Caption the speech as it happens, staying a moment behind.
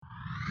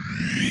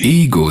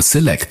Ego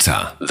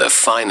Selector. The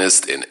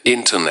finest in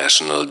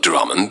international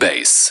drum and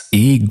bass.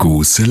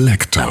 Ego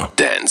Selector.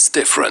 Dance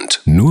different.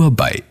 Nur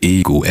bei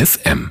Ego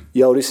FM.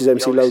 Yo, this is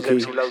MC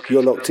Loki.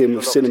 You're locked in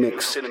with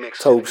Cinemix,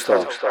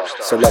 Tobestar,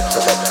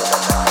 Selector.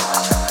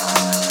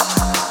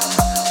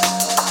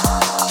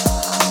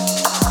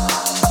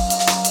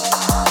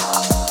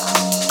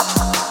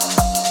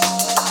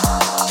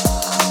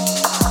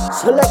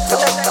 Selector.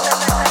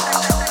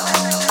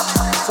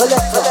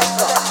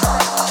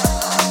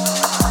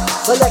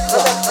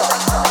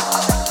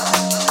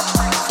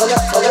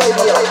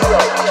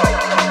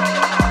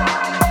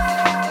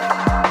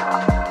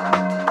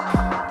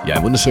 Ja,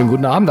 einen wunderschönen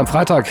guten Abend am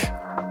Freitag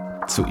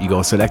zu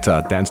Ego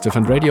Selector, Dance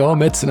Different Radio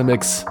mit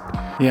Cinemix.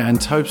 Yeah,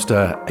 and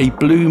Tobster, a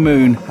blue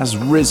moon has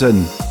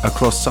risen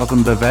across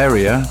southern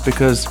Bavaria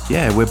because,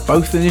 yeah, we're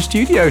both in the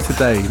studio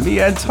today, me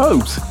and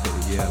Tobes.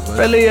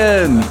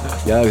 Brilliant!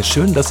 Ja,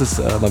 schön, dass es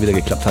mal wieder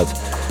geklappt hat.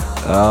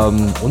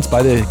 Uns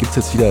beide gibt es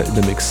jetzt wieder in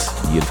der Mix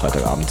jeden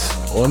Freitagabend.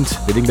 Und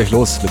wir legen gleich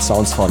los mit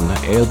Sounds von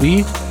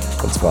ALB,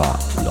 und zwar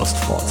Lost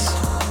Thoughts.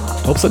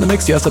 Tobster in der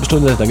Mix, die erste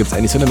Stunde, dann gibt's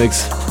Andy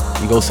Cinemix,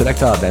 Ego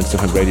Selector, Dance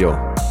Different Radio.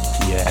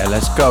 Yeah,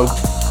 let's go.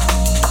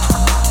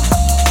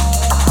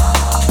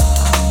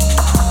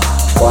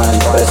 Find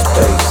best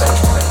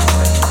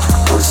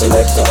bass on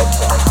Selector,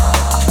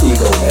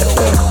 Ego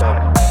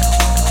FM.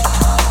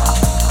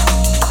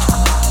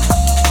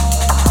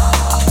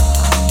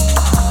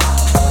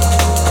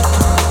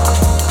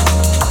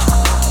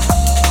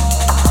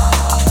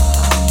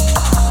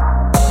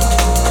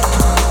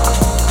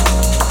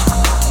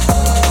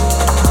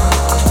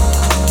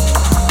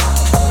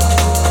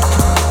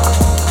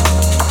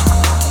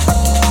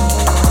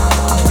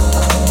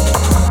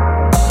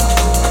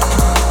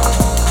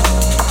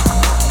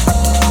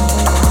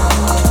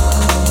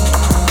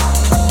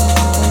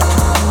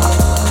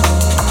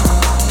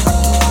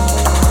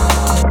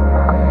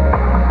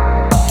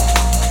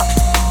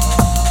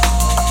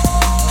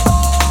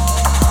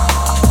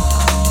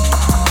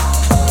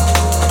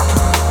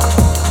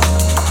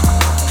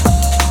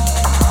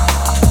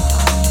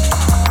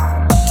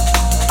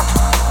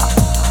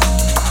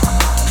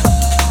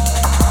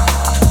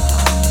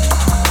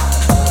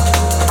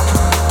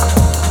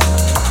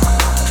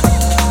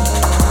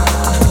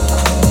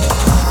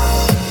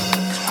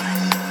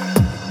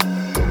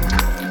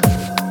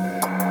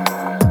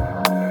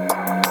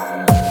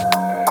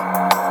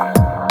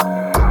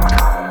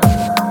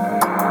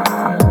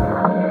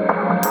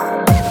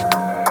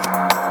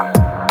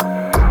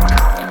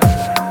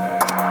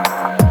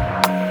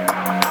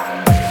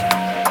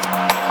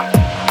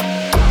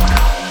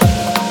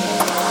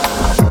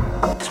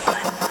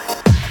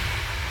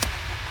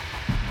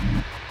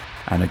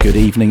 Good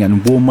evening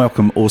and warm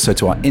welcome also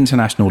to our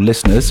international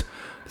listeners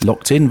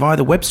locked in via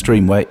the web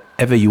stream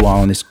wherever you are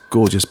on this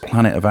gorgeous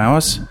planet of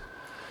ours.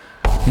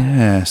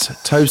 Yes,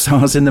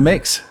 Tobestar's in the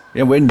mix.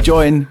 Yeah, we're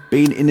enjoying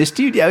being in the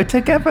studio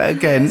together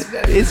again.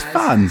 It's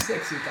fun.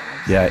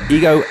 Yeah,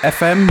 Ego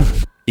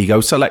FM,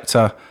 Ego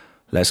Selector,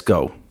 let's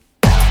go.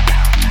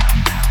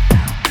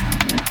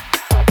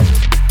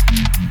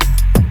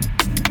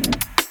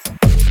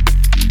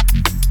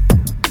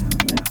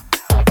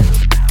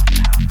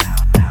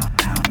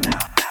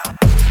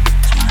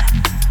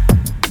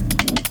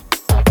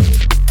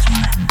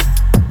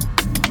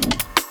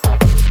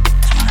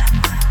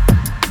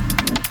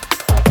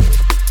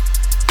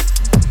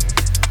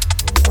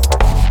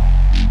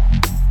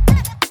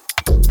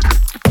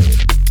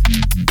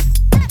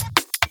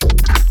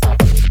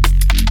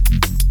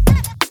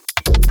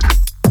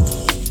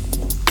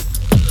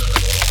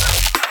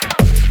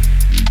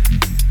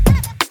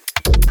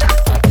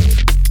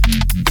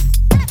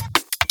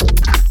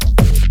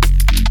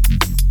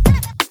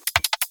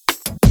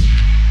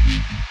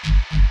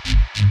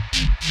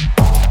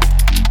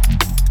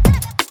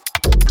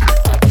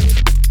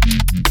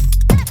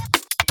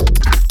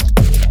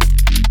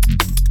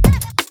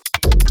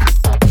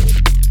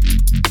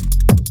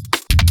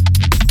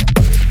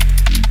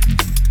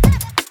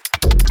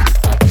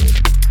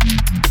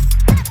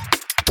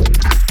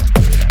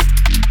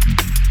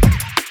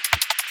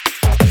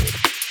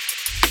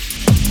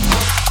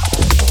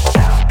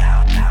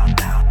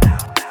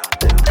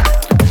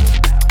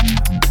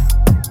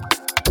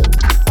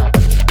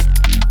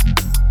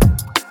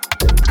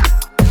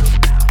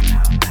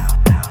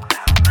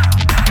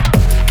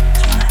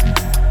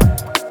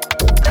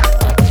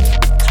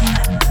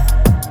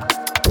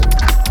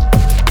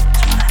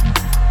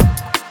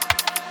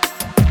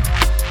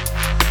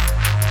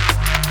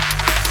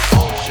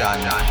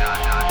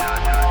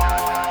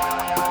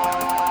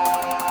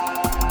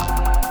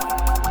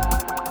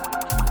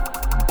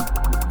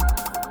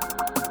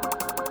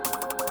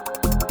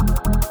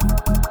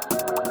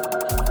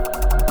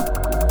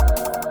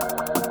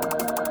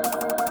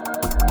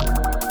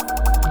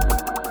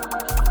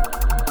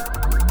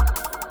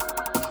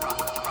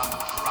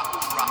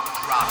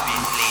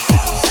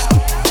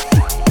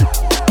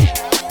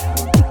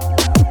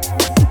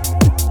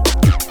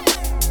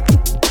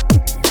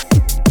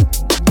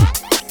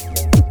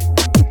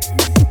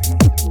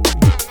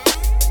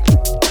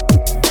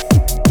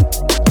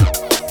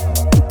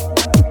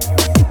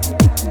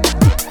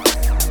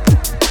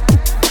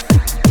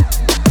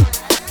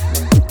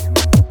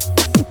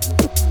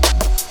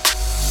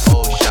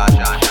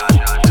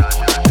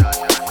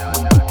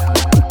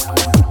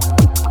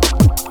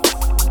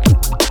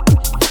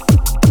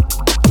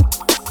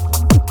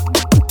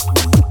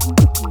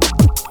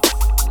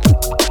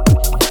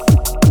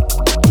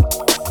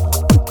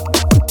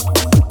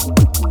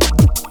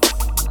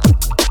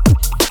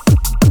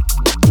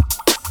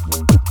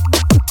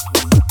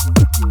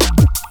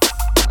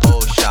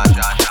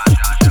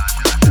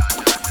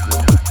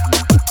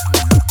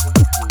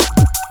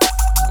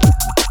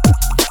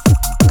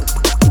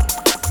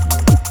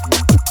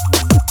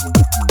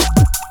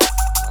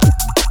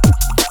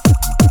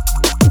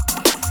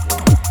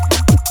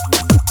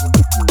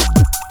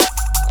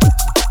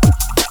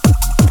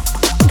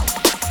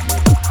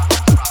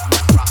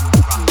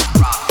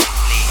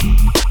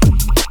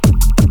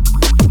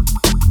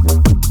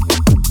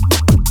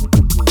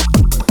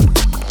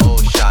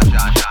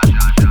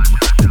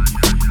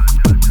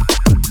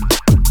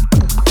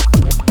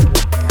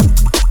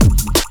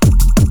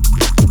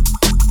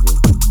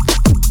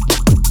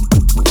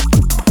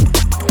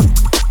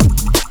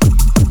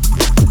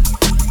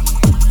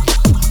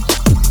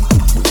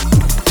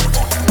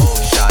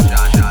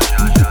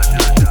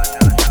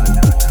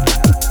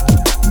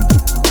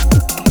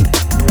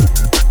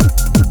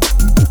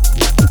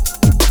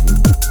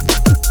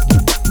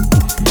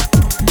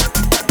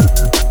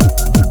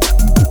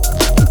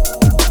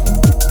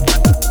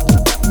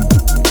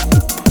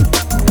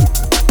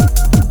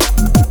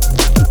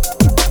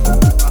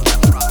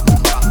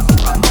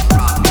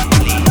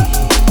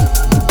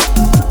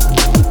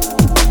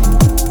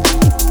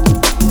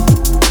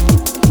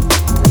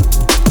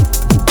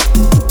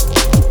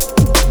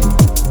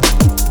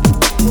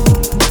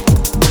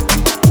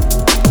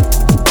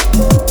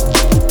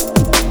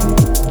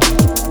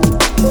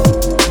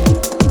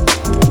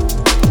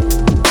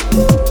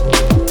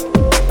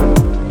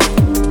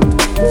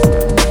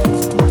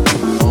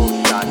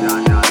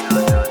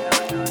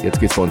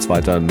 geht's bei uns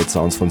weiter mit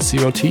Sounds von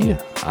Zero T,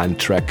 ein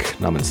Track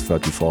namens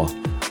 34.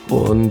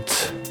 Und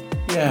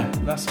yeah,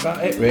 that's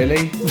about it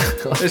really.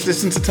 Let's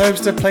listen to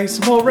Tobster play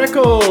some more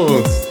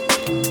records.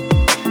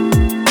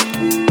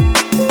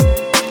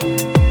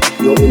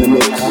 You're in the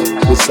mix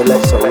with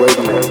Selector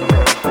Radio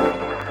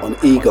on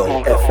Ego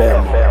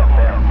FM.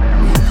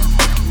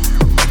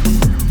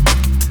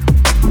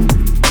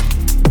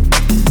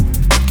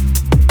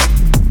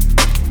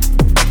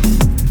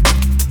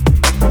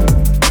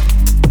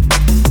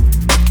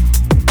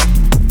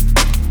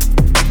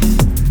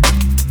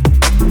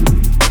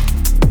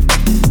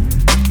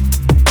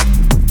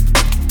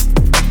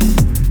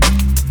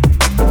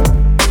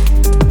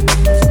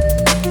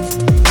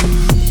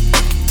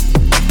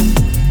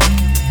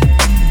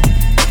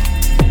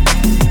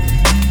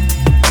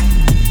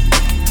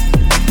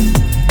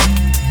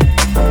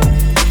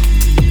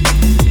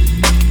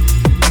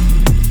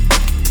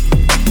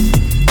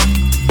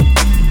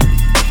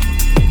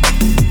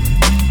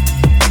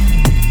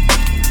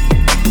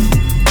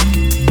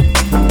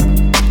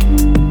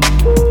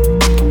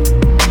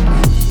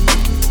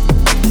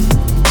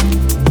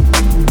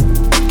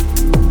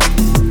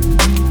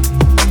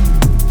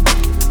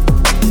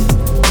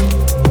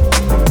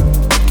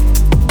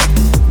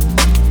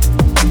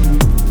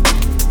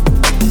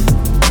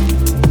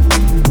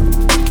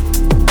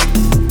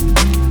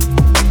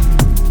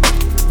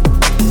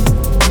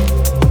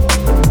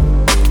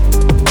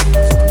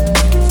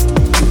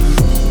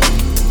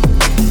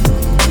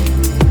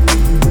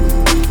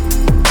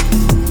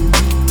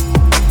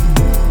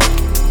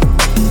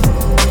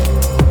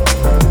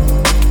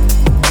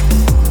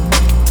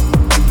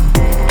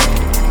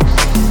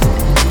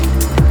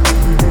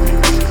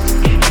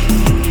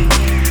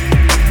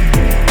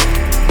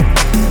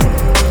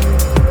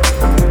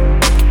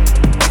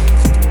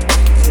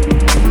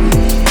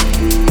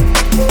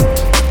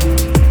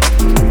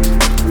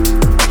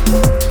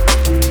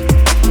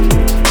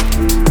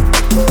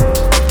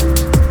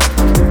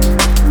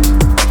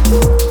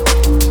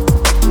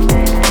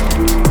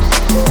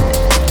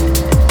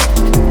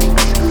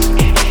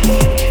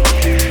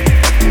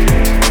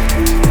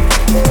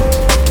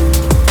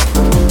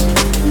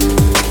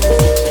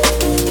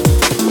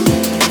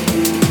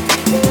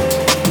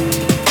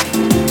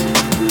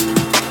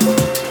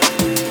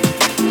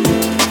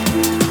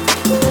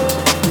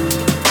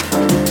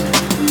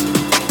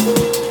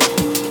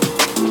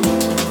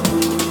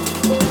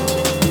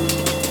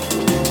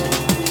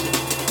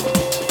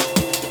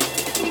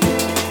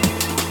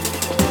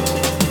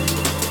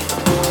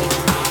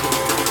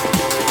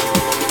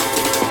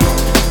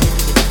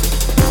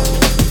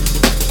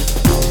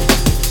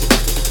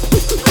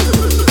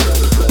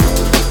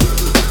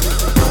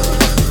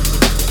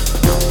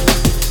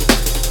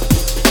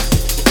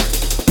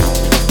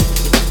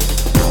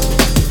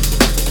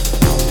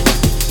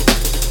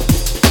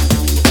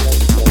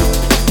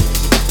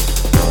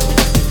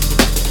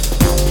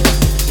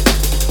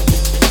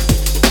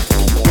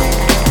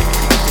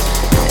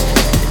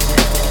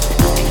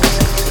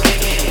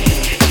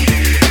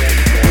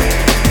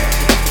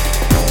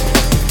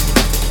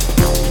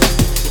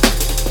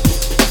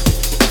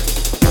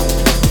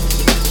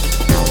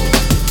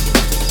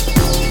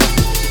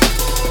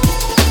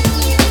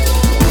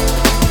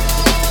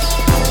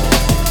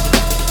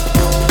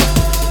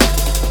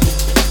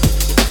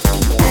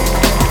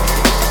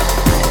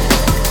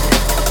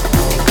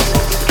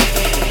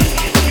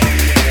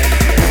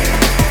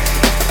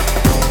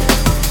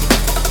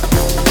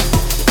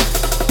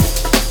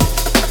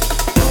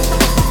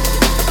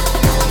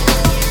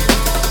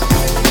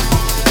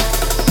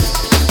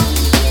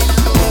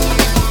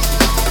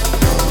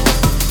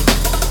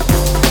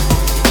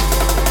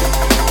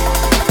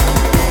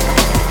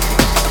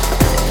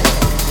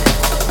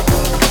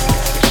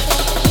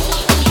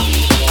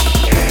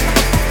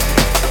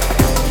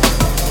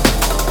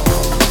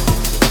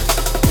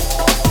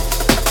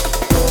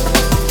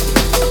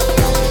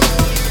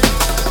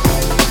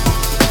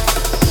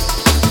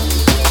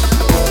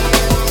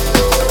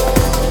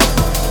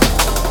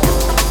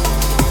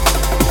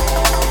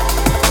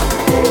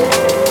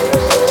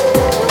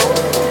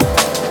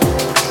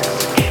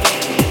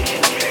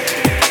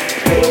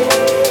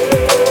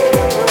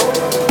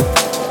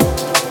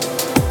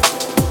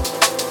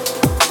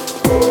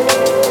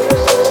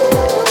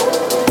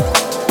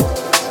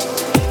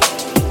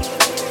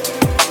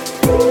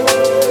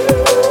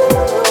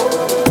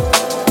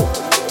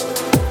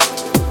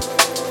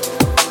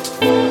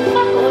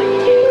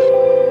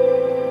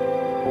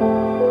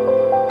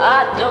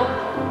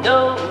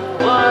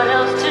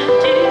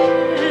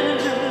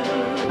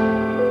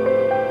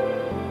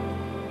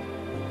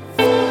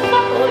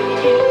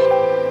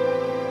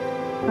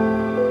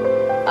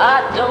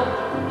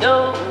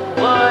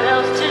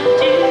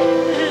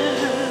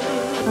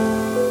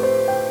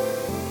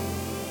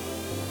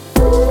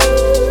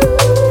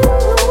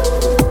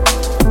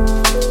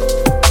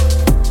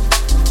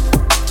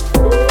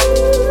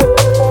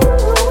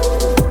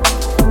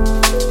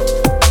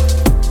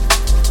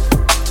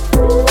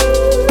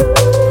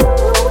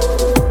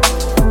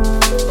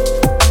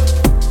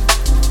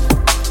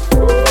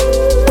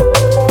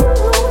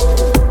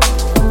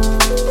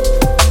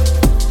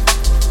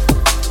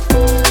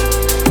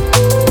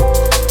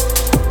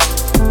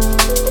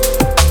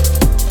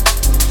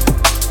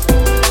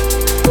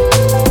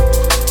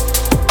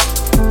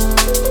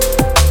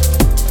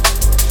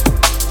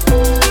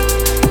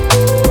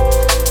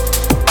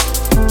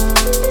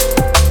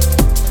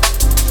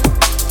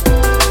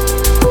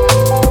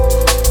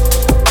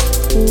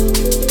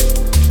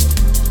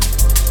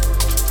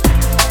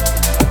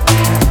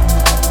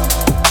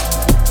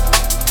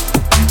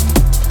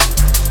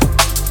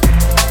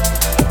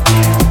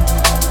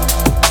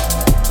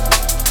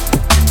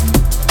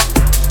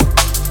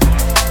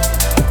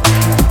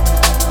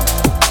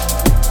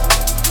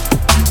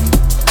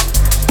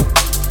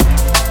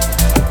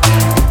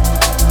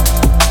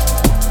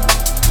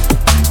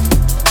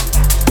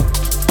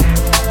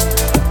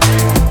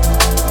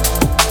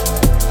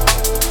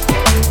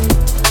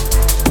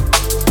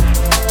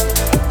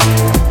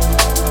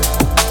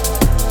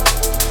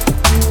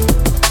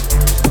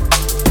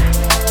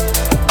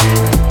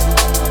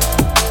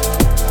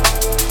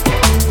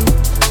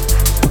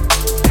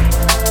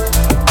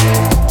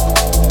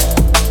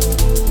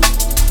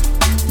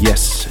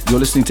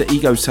 listening to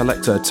Ego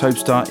Selector.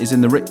 Tobestar is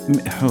in the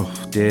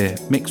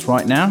mix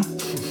right now.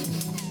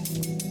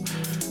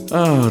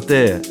 Oh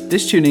dear.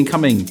 This tune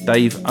incoming,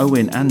 Dave,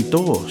 Owen and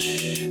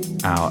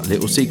Dorsch. Our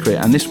Little Secret.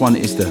 And this one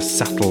is the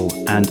Sattel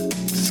and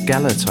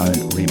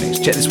Skeletone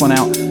remix. Check this one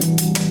out.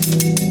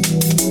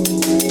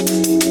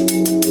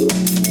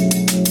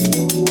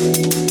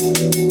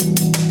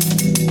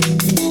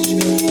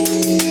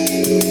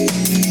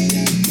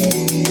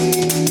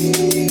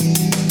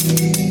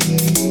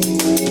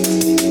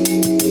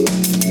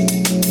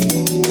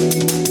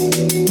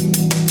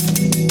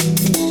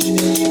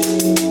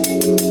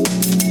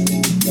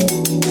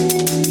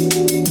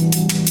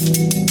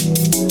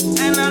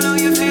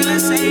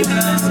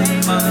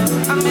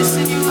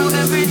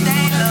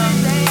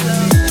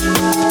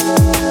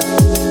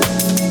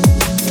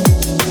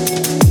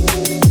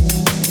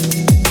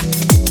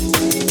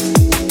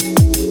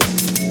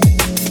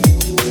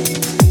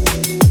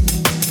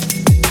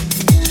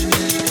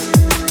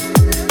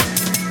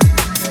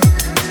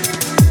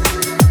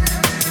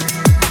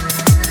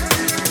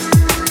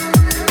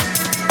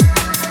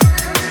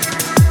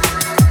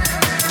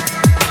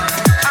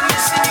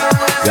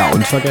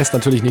 Vergesst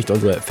natürlich nicht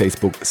unsere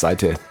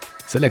Facebook-Seite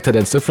Selector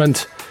Dance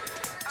Different.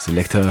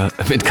 Selector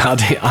mit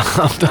KDA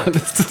und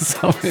alles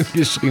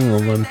zusammengeschrieben, oh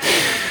Mann.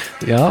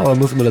 Ja, aber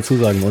muss man dazu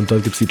sagen. Und da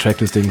gibt es die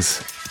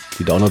Tracklistings,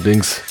 die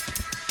Download-Links.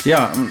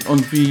 Ja,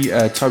 und wie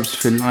Tobes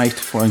vielleicht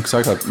vorhin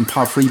gesagt hat, ein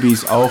paar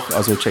Freebies auch.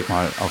 Also check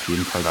mal auf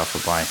jeden Fall da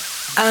vorbei.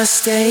 I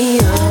stay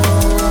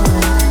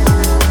on.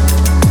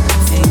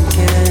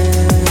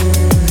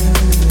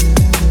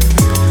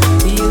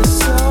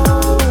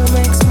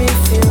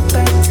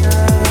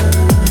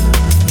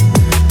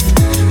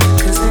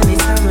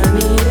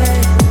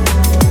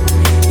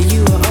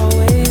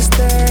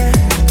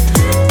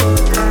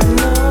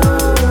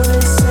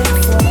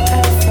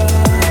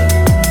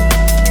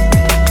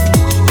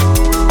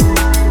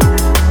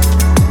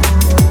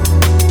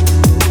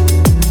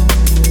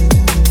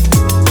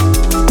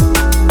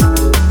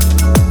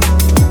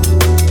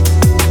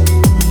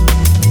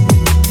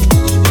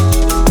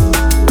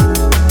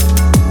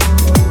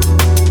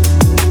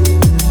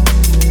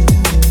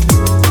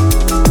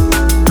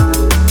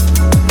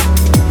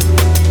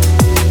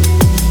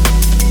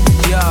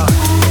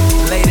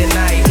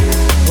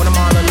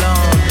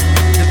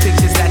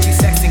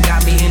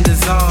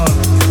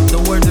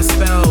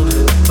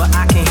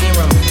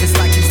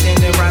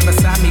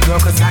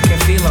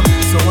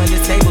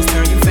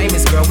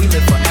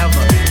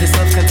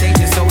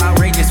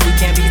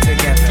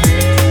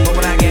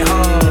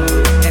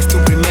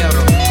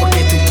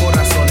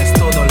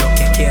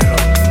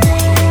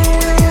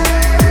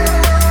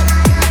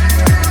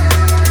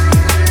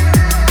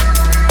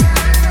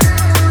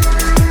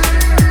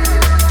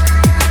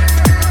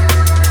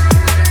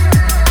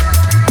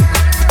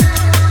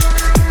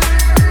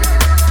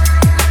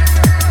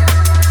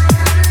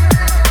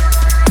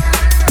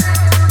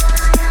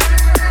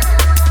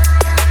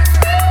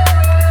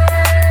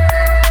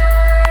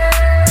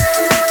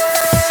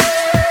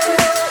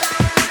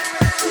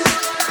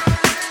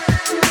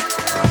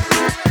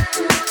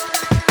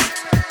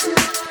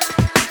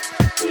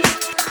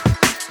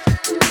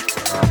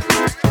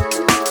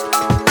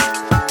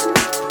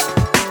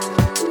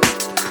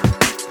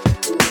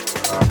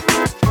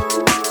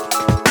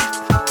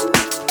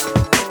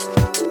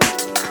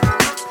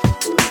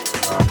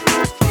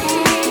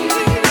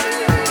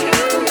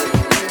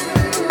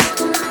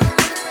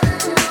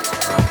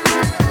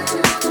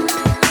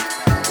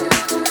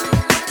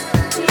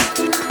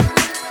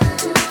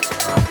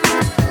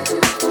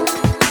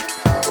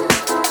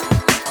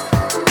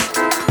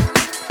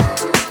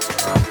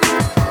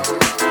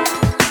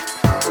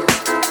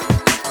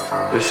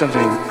 There's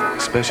something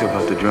special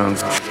about the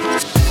drums.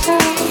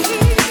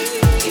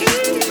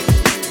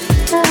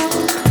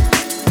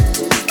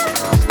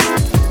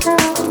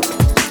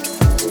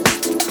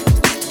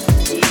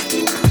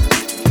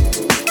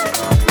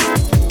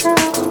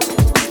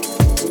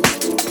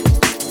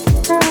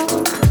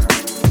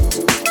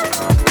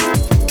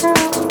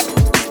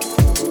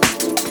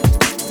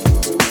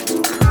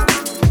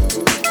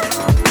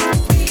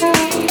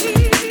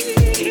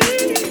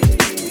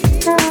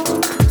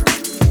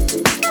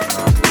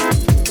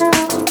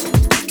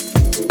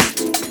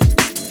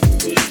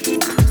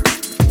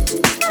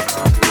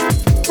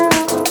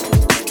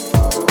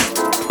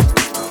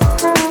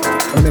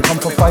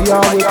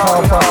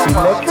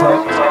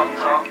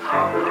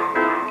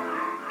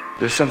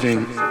 There's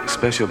something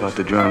special about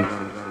the drum.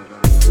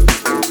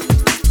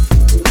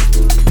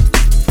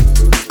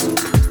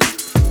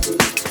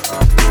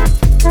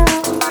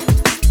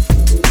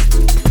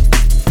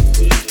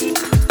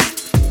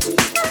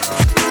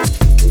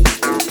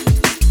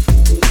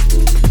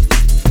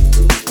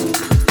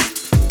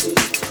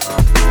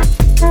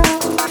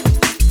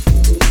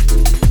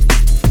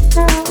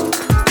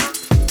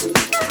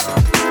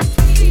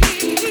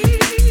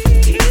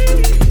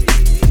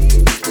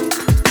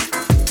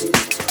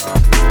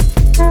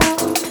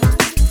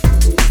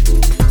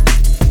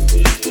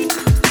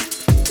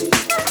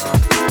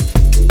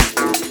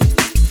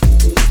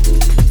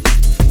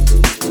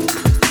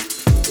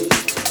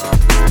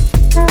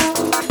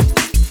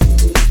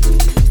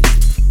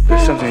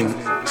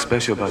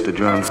 special about the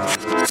drums.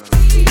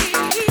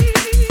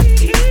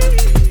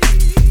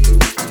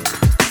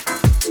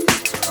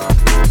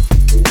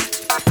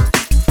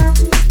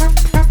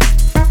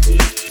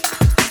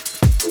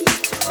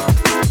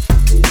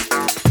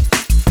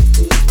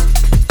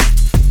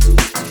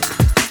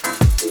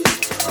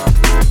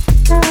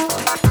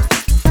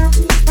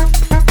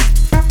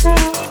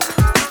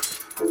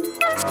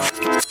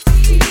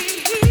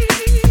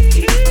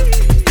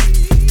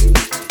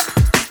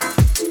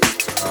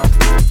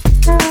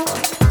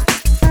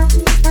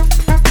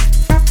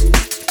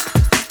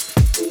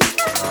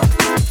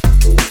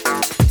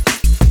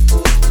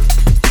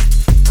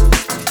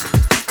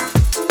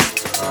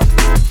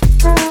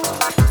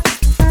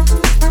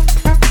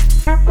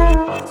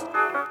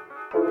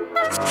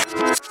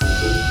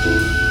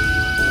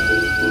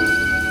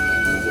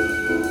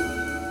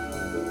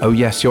 Oh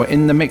yes, you're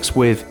in the mix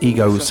with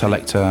Ego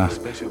Selector,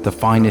 the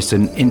finest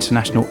in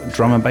international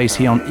drum and bass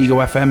here on Ego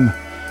FM.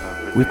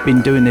 We've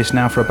been doing this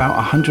now for about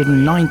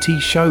 190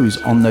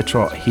 shows on the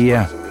trot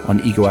here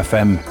on Ego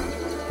FM.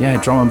 Yeah,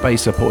 drum and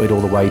bass supported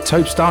all the way.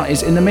 Topstar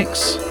is in the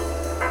mix.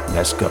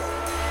 Let's go.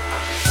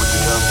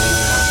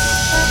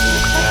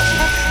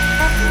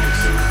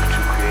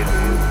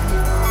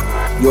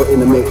 You're in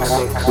the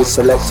mix with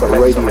Selector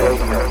Radio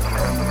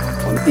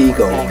on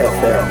Ego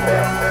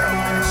FM.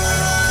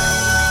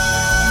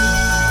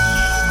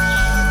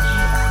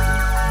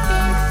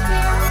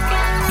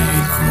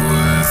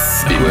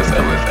 This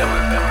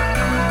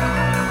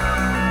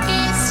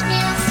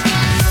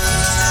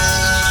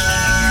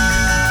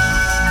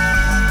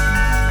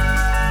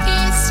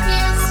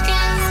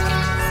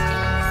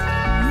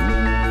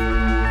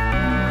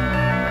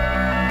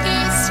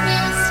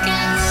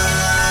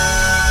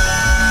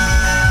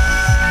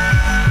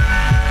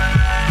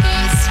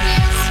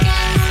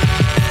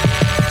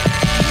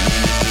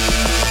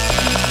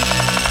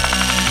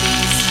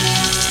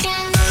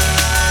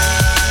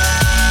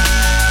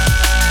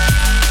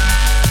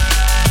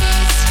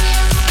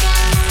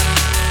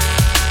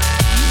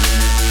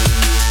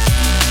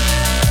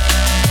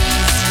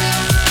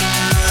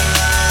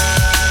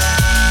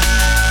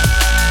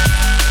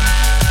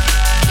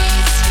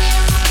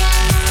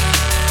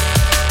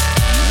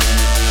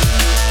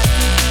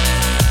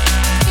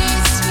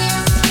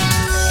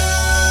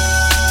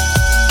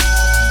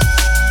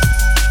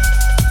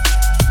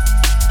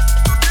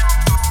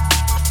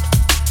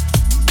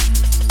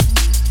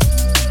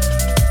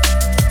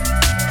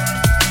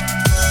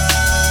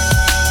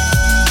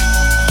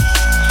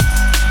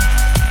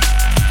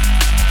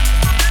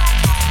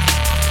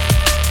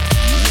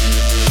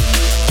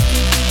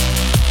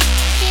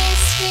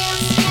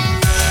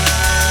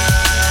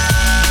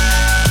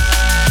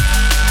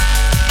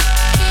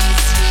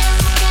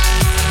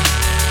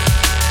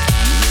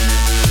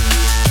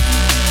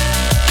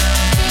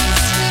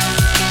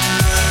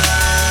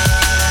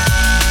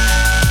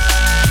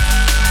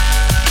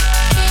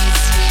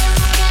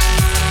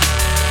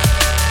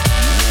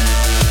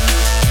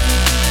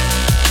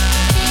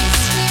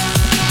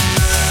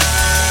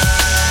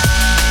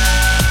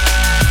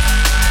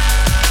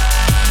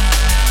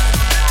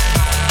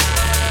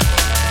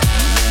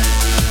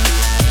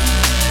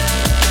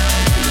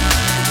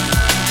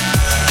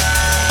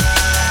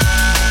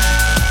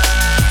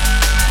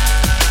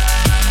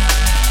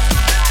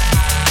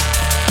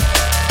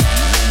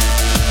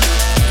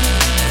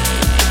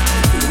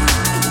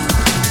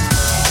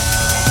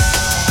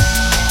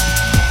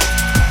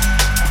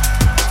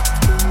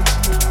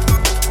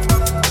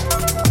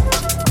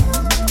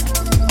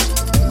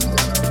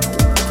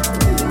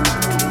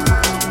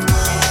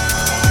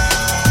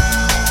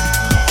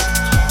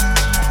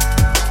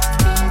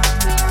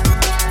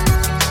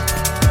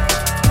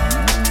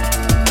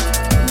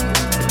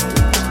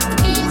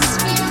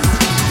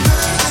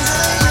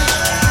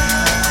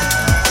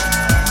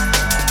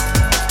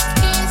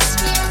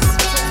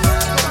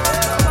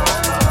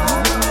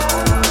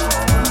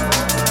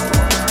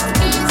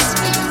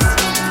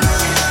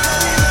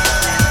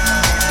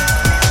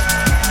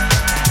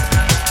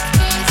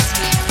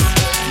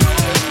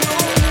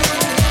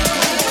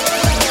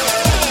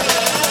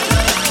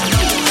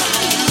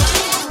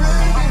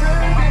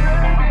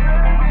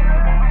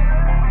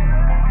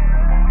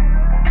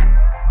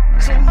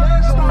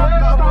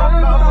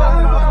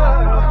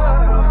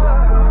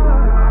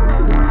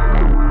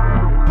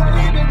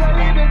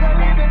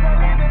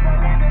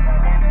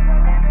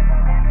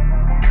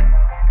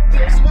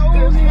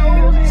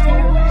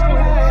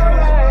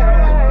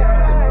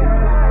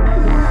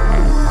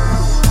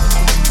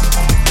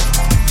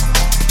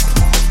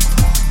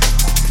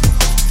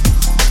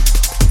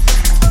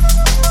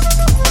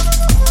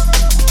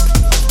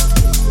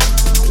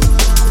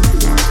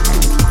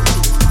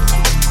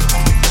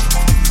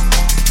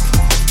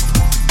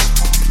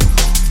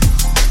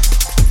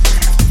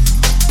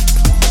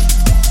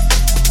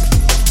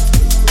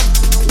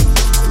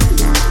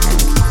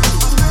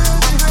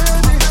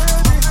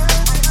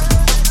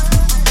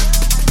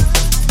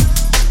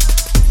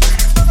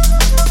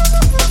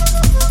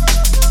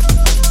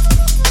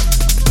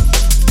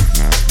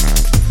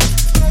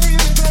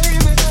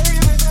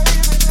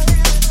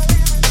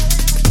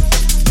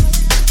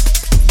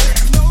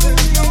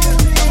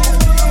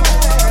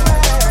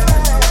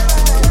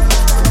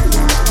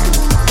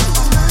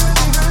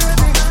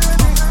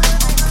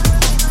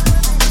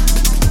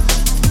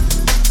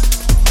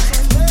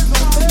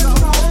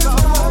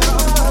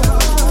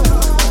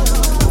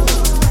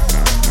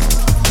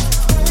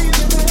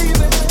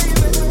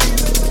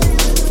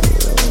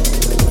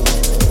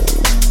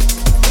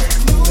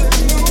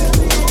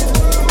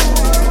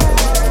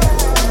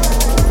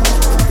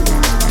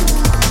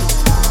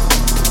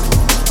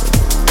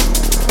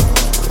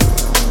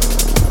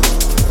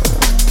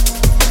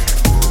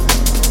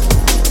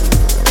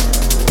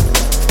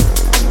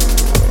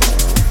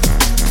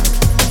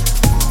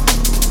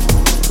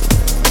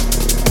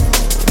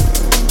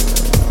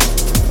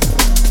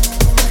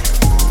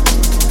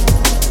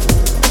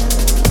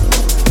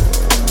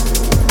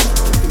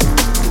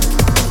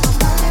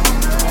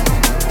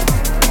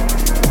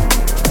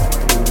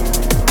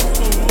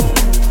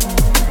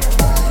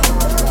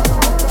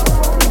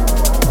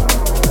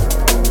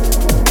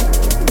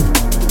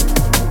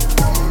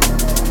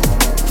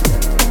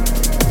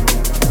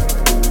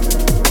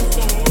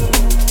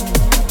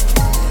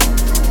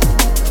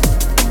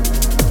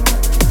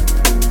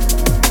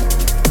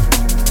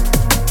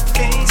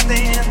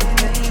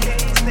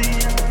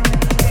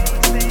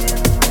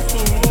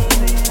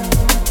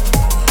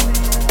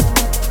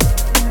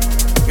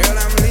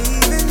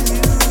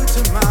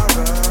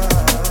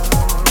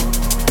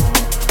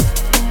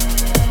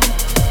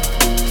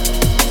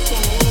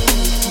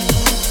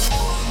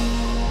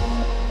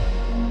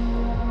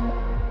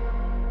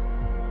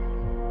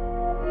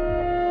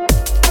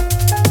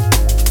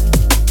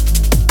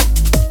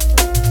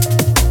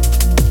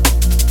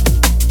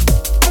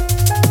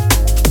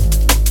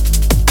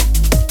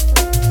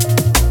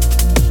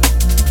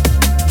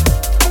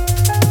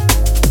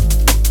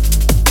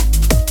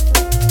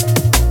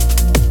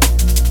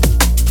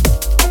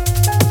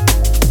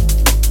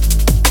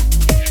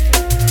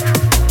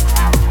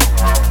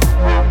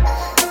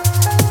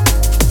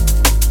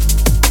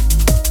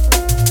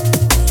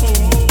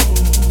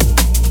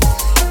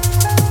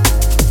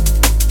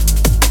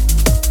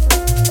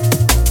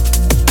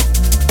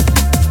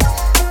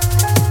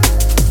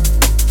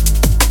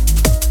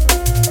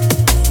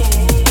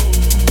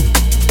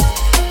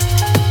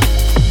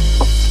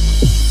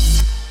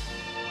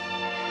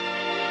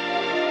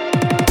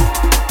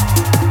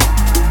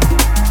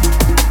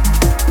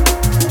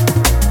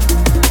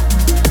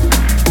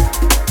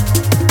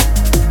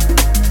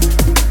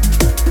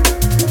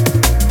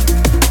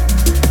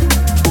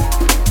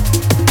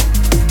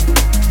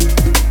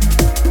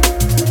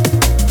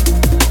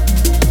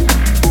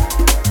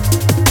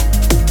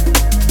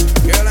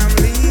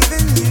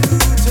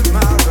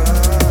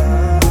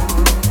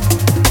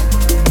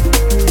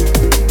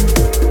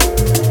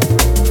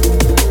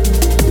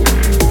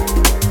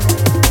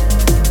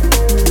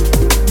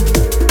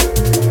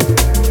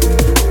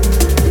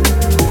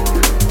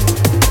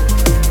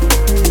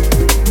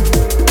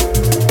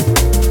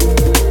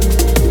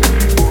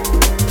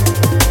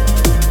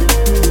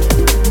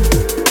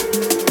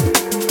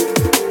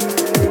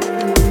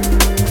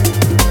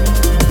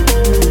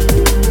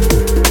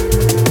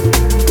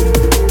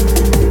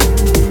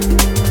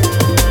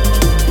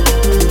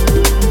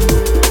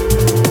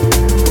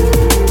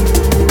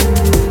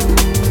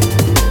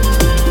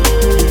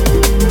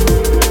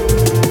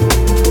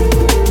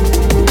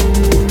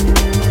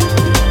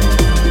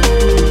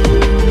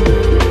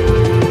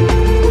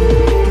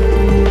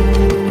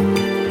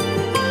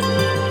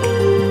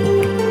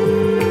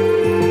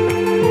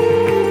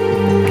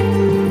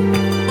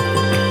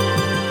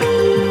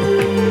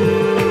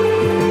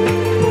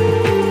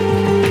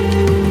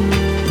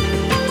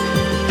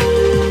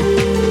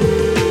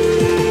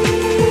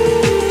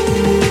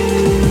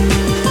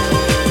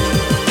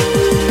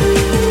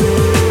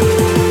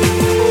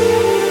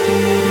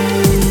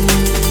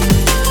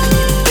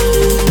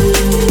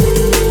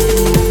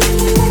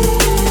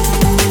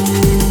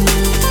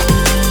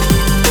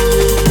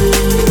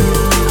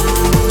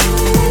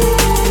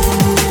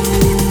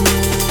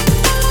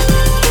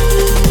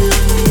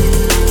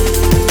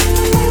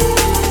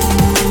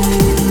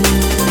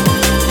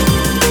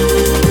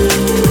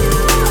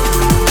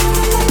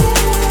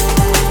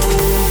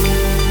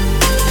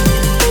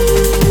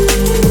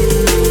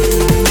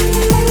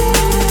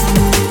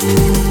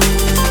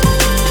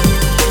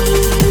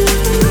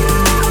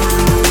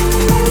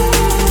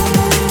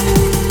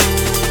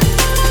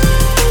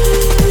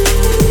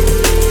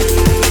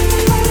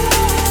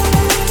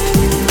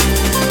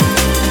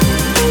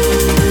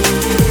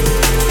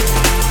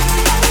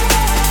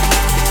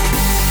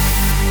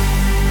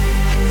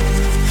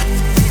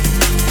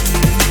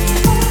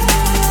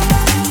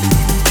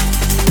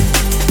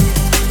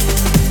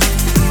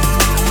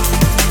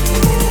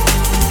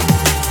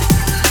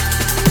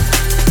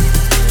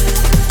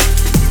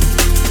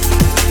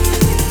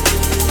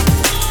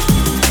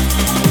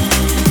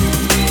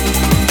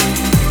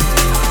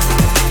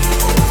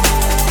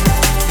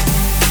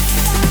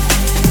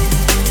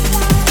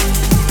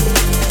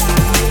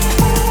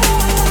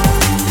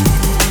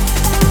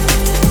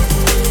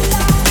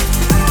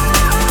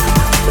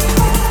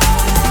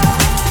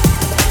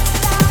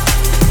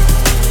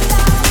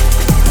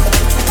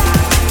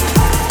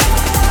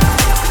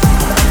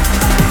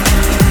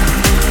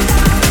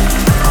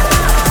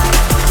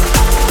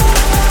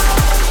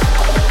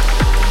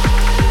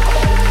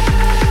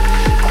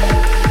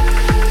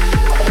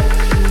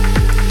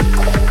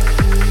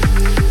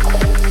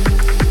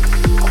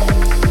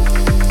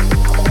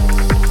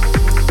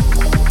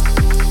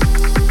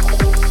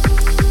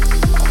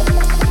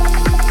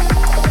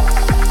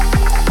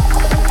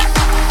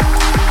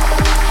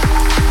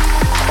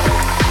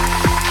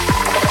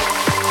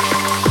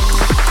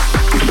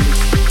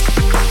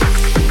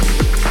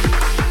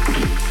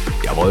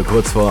Jawohl,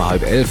 kurz vor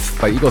 10:30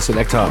 bei Ego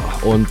Selector.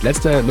 Und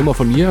letzte Nummer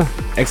von mir,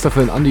 extra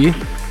für den Andi,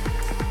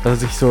 dass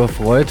er sich so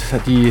freut.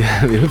 Wir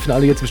hüpfen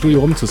alle jetzt im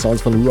Studio rum zu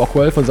Sounds von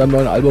Rockwell von seinem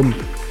neuen Album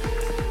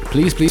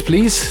Please, Please,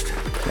 Please.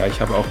 Ja,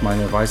 ich habe auch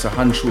meine weiße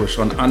Handschuhe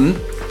schon an.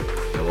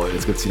 Jawohl,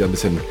 jetzt gibt es wieder ein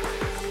bisschen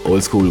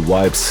Oldschool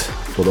Vibes.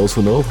 For those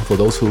who know, for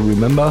those who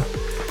remember.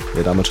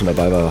 Wer damals schon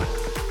dabei war,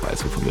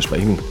 weiß, wovon wir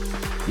sprechen.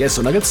 Yes,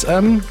 und da gibt's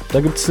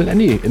den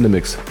Andy in the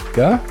Mix.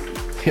 Gell?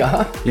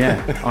 Ja? Yeah,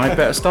 I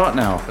better start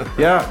now.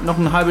 Ja, noch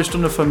eine halbe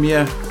Stunde von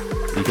mir.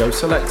 Ego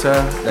Selector,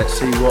 let's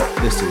see what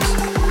this is.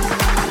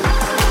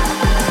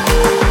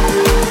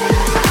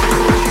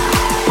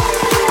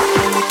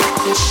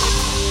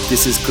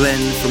 This is Glenn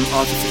from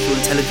Artificial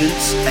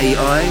Intelligence,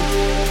 AI.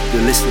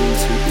 You're listening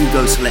to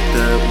Ego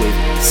Selector with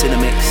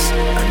Cinemix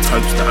and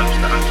Toaster.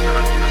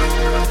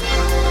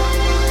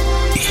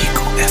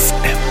 Ego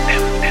FM.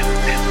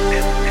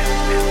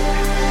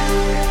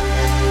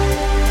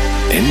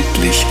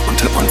 Endlich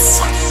unter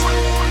uns.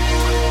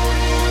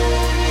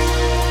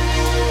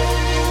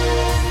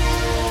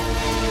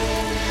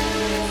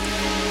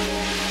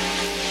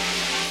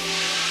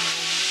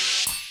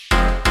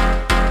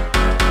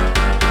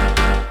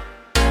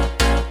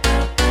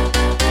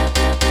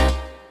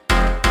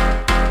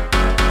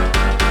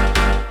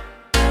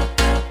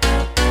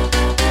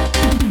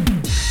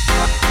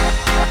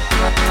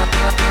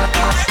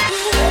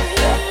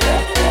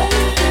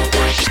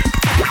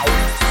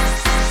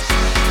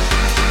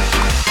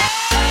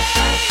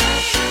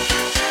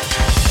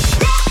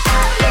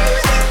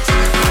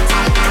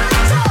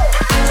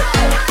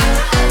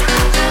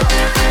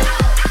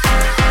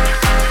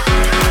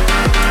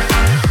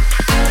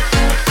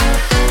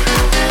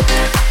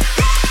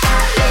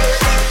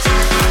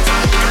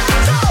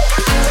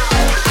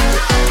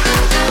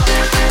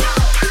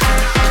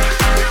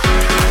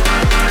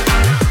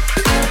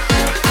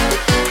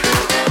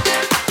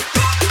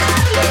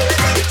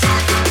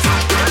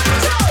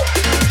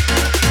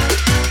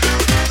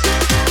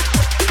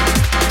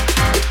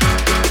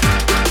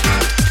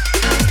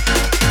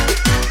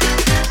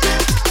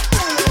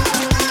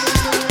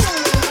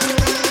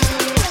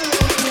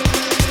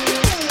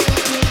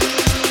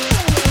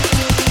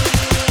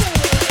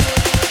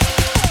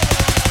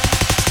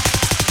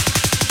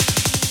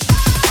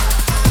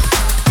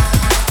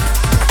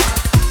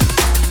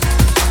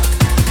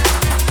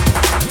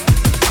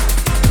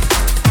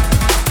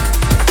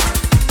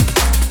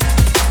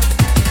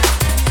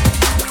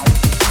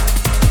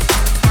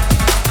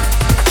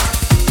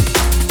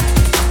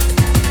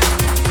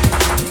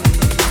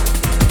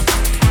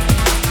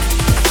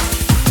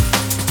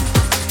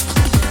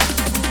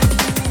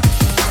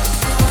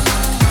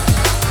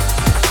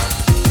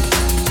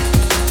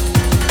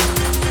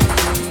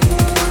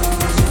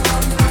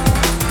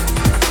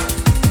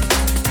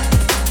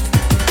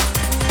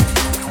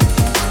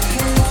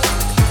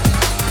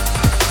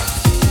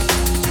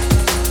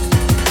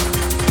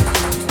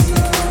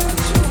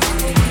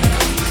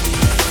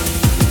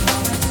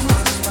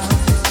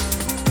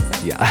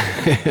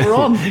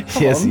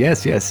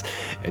 Yes.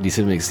 Andy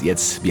Cinemix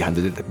jetzt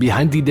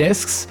behind the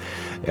Desks.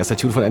 Erster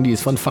Tune von Andy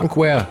ist von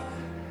Funkware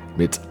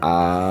mit,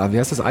 wie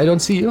heißt das? I Don't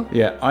See You?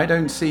 Yeah, I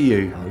Don't See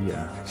You. Oh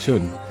ja,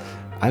 schön.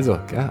 Also,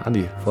 ja,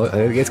 Andy,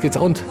 jetzt geht's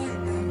rund.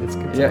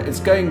 Yeah,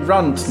 it's going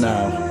rund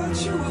now.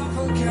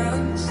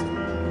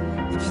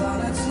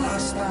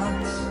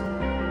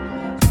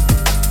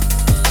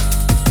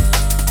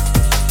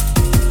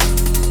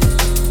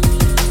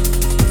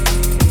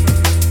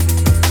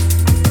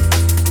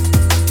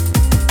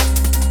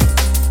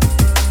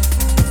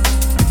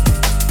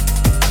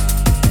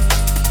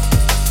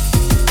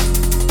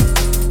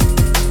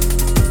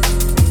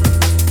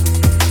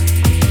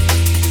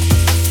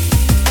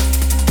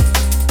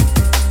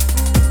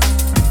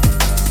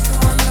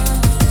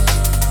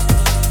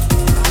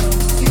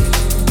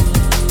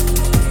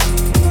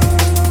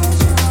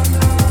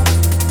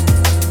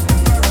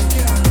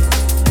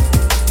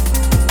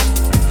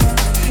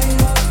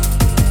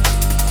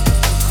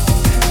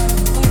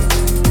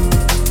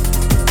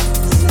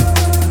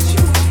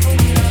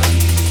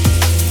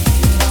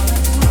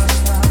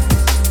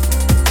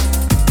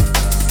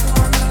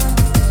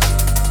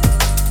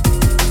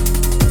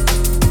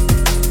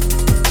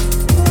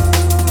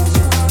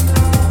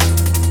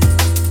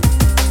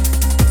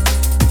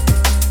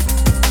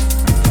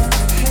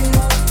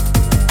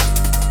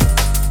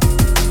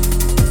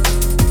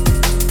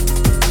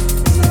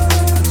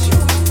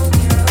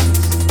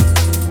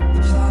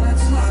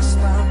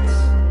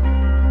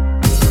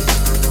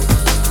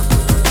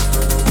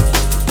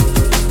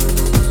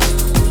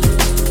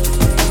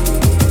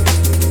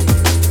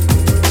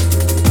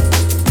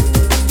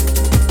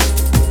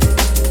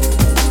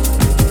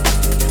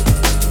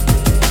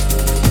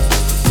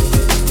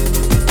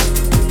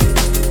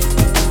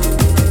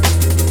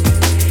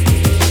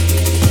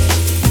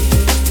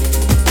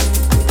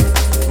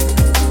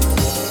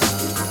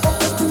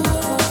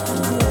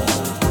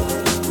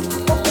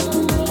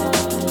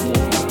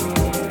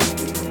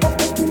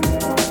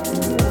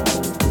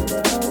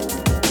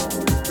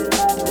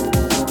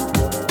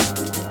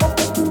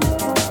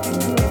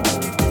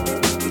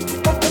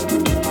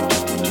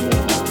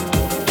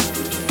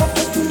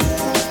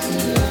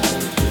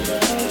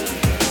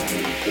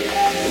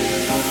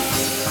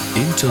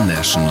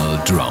 International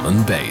Drum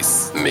and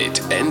Bass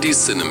mit Andy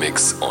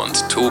Cinemix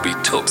und Tobi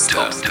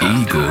Tubster.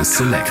 Ego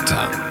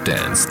Selector.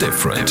 Dance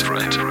Different.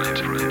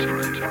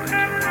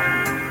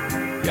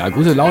 Ja,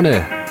 gute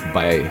Laune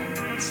bei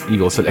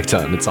Ego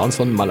Selector mit Sounds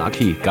von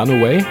Malaki, Gone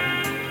Away.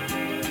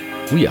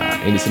 Oh ja,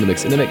 Andy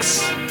Cinemix in the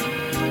Mix.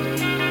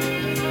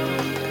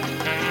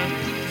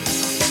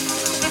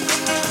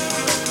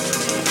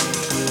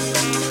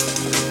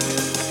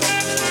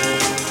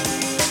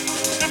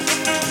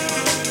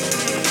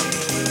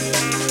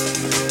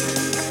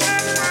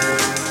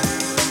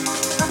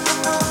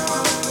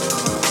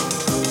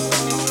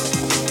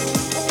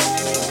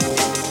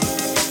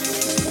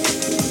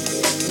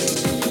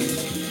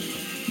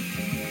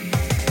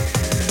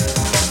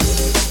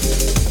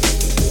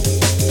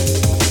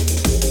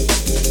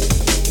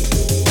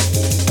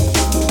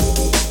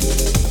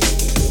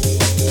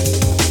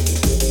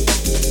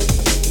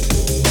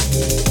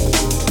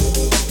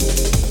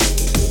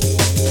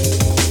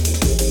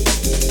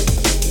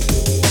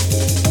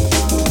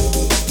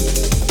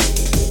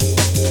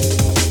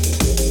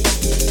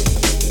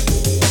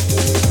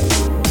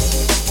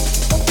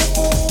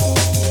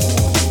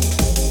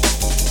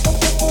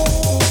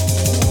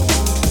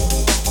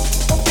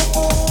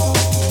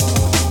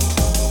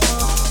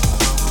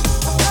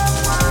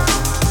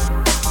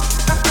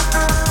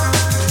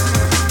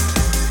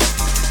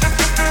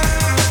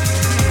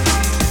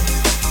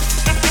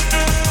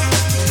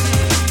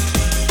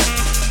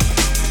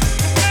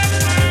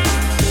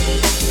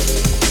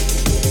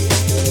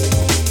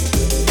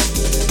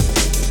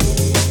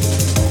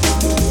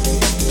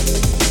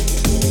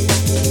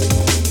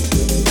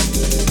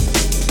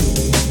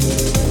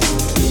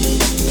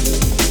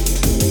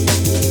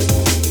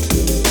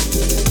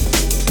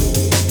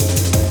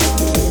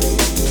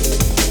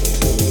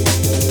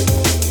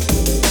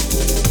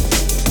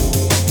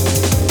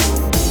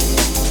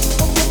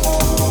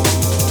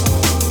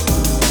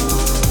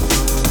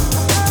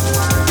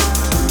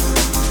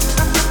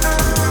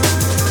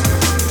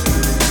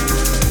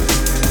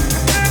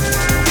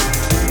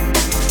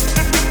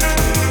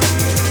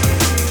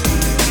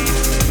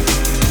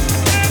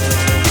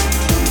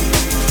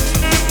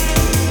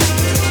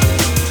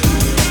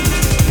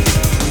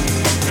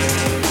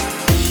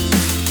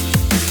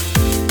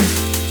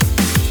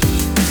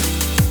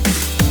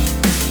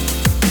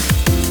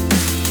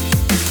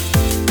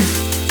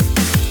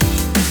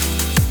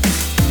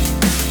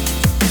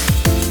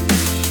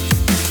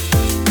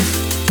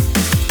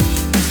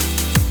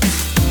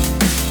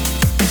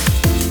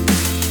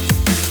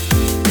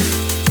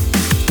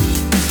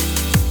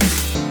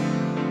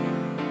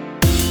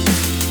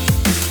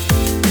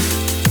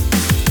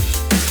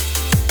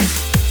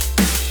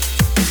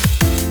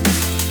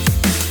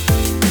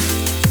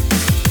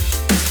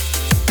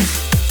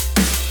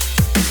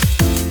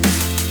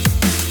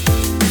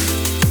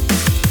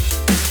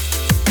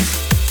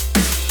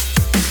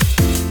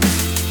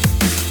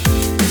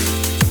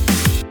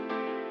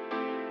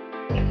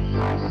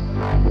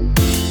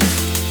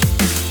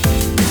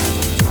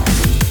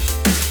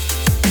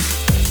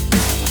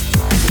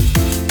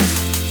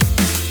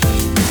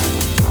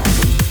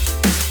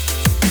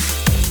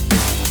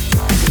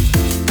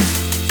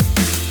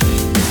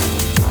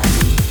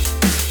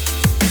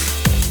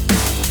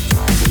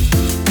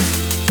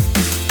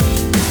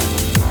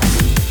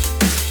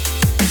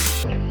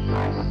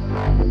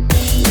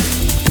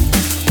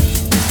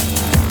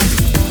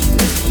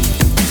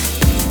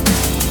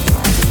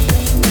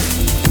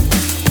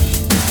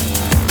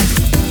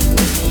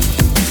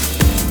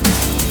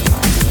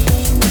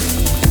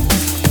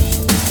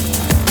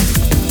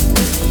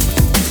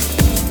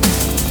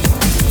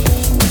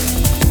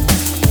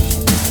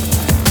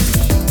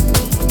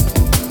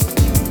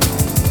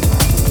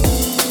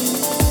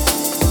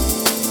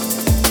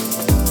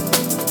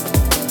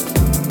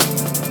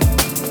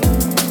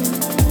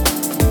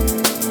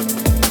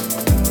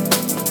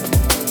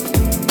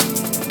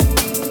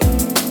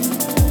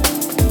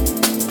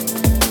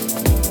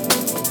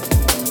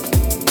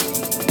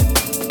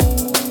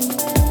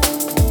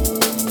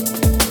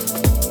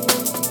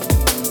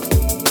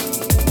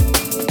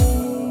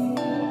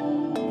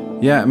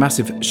 Yeah, a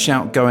massive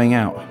shout going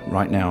out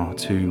right now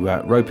to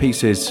Row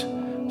Pieces,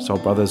 Soul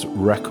Brothers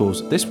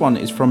Records. This one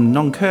is from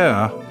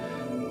Nonqueur,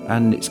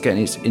 and it's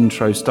getting its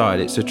intro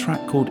started. It's a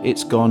track called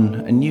It's Gone,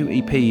 a new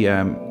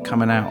EP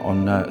coming out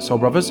on Soul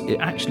Brothers. It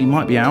actually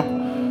might be out.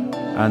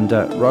 And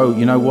Row,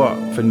 you know what?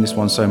 Feeling this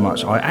one so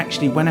much, I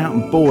actually went out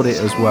and bought it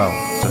as well.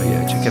 So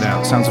yeah, check it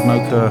out. Sounds of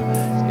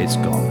Nonqueur, It's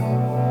Gone.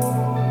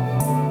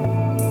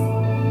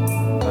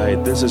 Hi,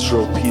 this is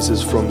Row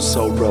Pieces from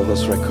Soul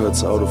Brothers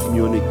Records out of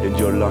Munich, and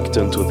you're locked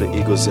into the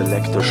Ego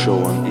Selector show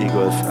on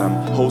Ego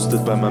FM,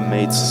 hosted by my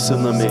mates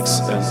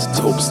Cinemix and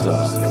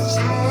Topstar.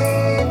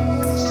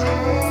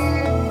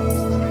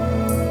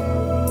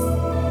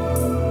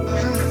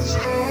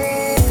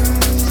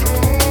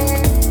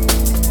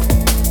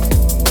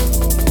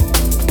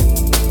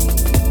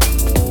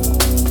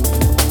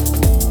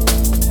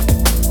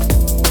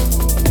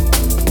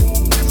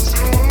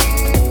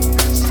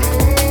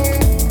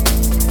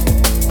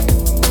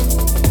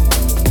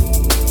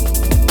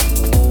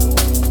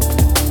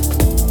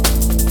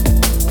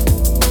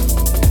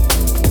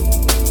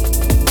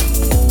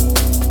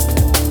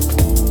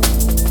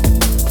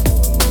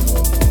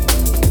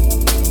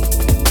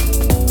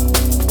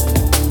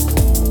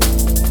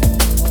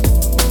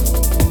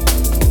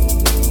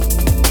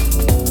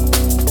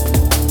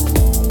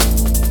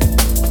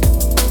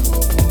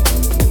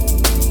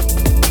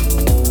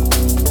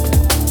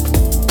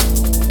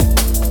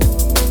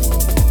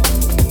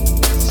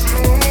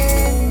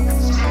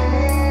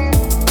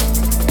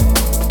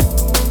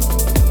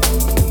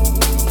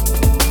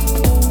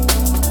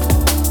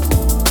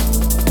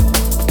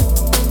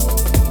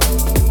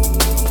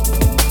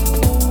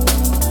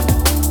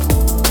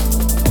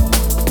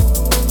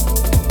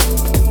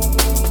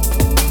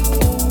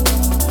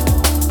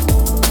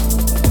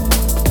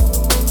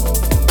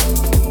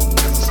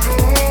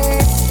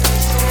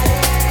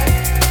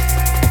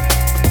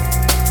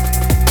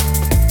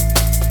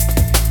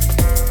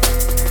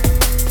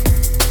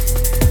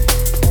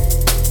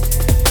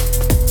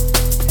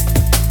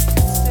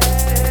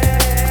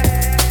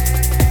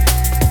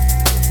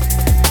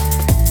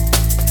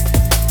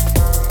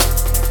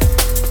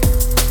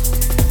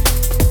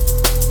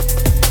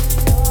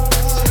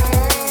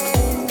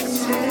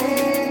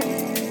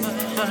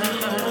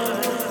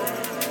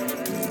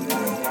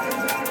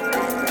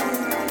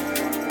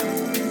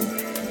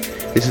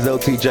 This is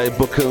LTJ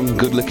Bookham,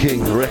 Good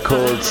Looking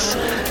Records,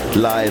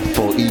 live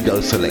for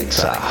Ego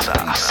Selector.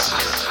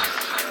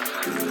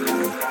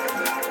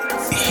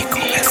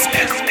 Peace.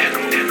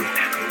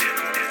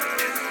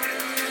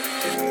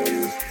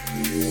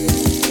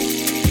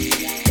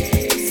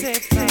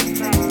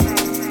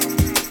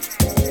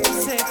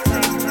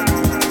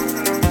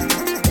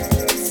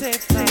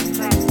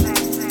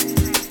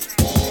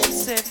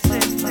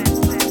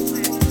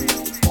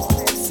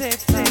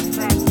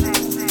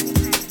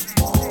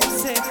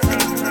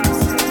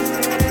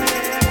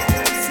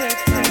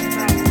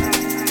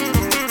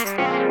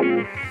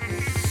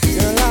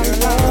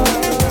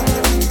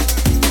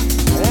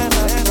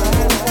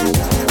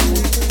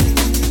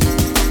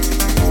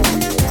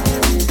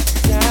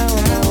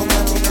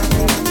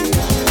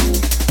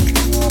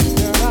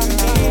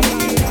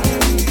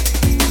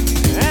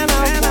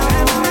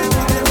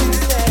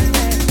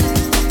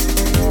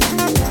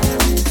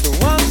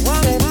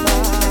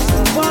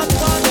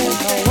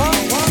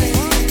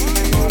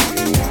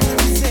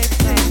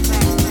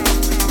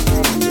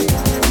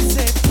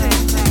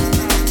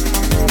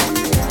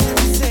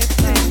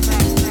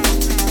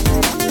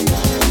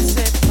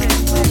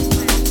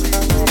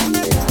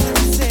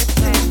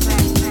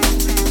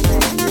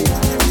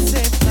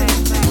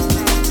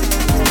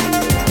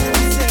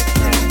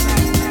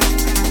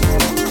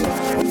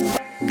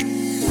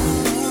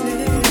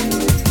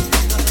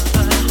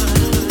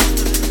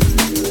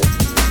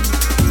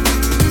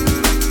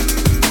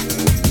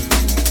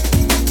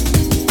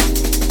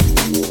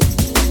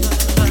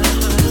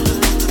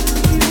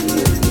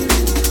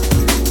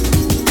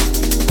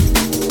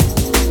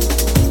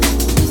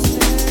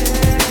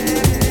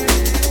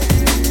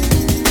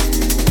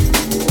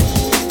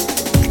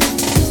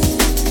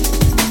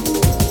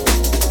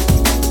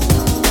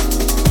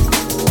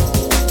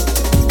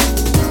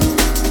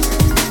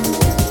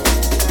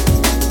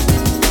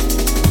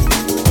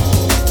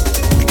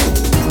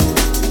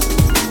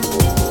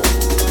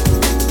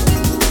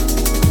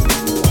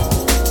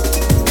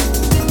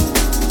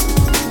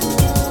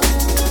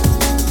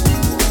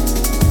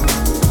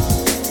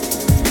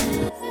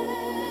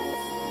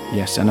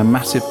 And a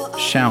massive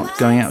shout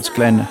going out to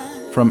Glenn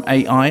from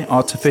AI,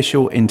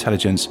 Artificial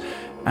Intelligence.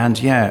 And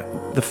yeah,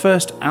 the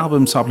first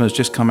album sampler has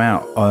just come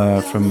out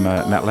from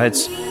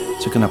Metalheadz,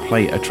 so going to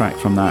play a track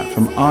from that,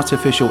 from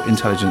Artificial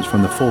Intelligence,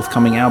 from the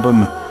forthcoming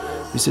album.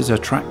 This is a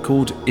track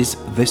called Is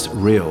This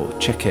Real?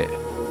 Check it.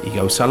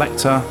 Ego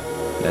Selector,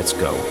 let's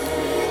go.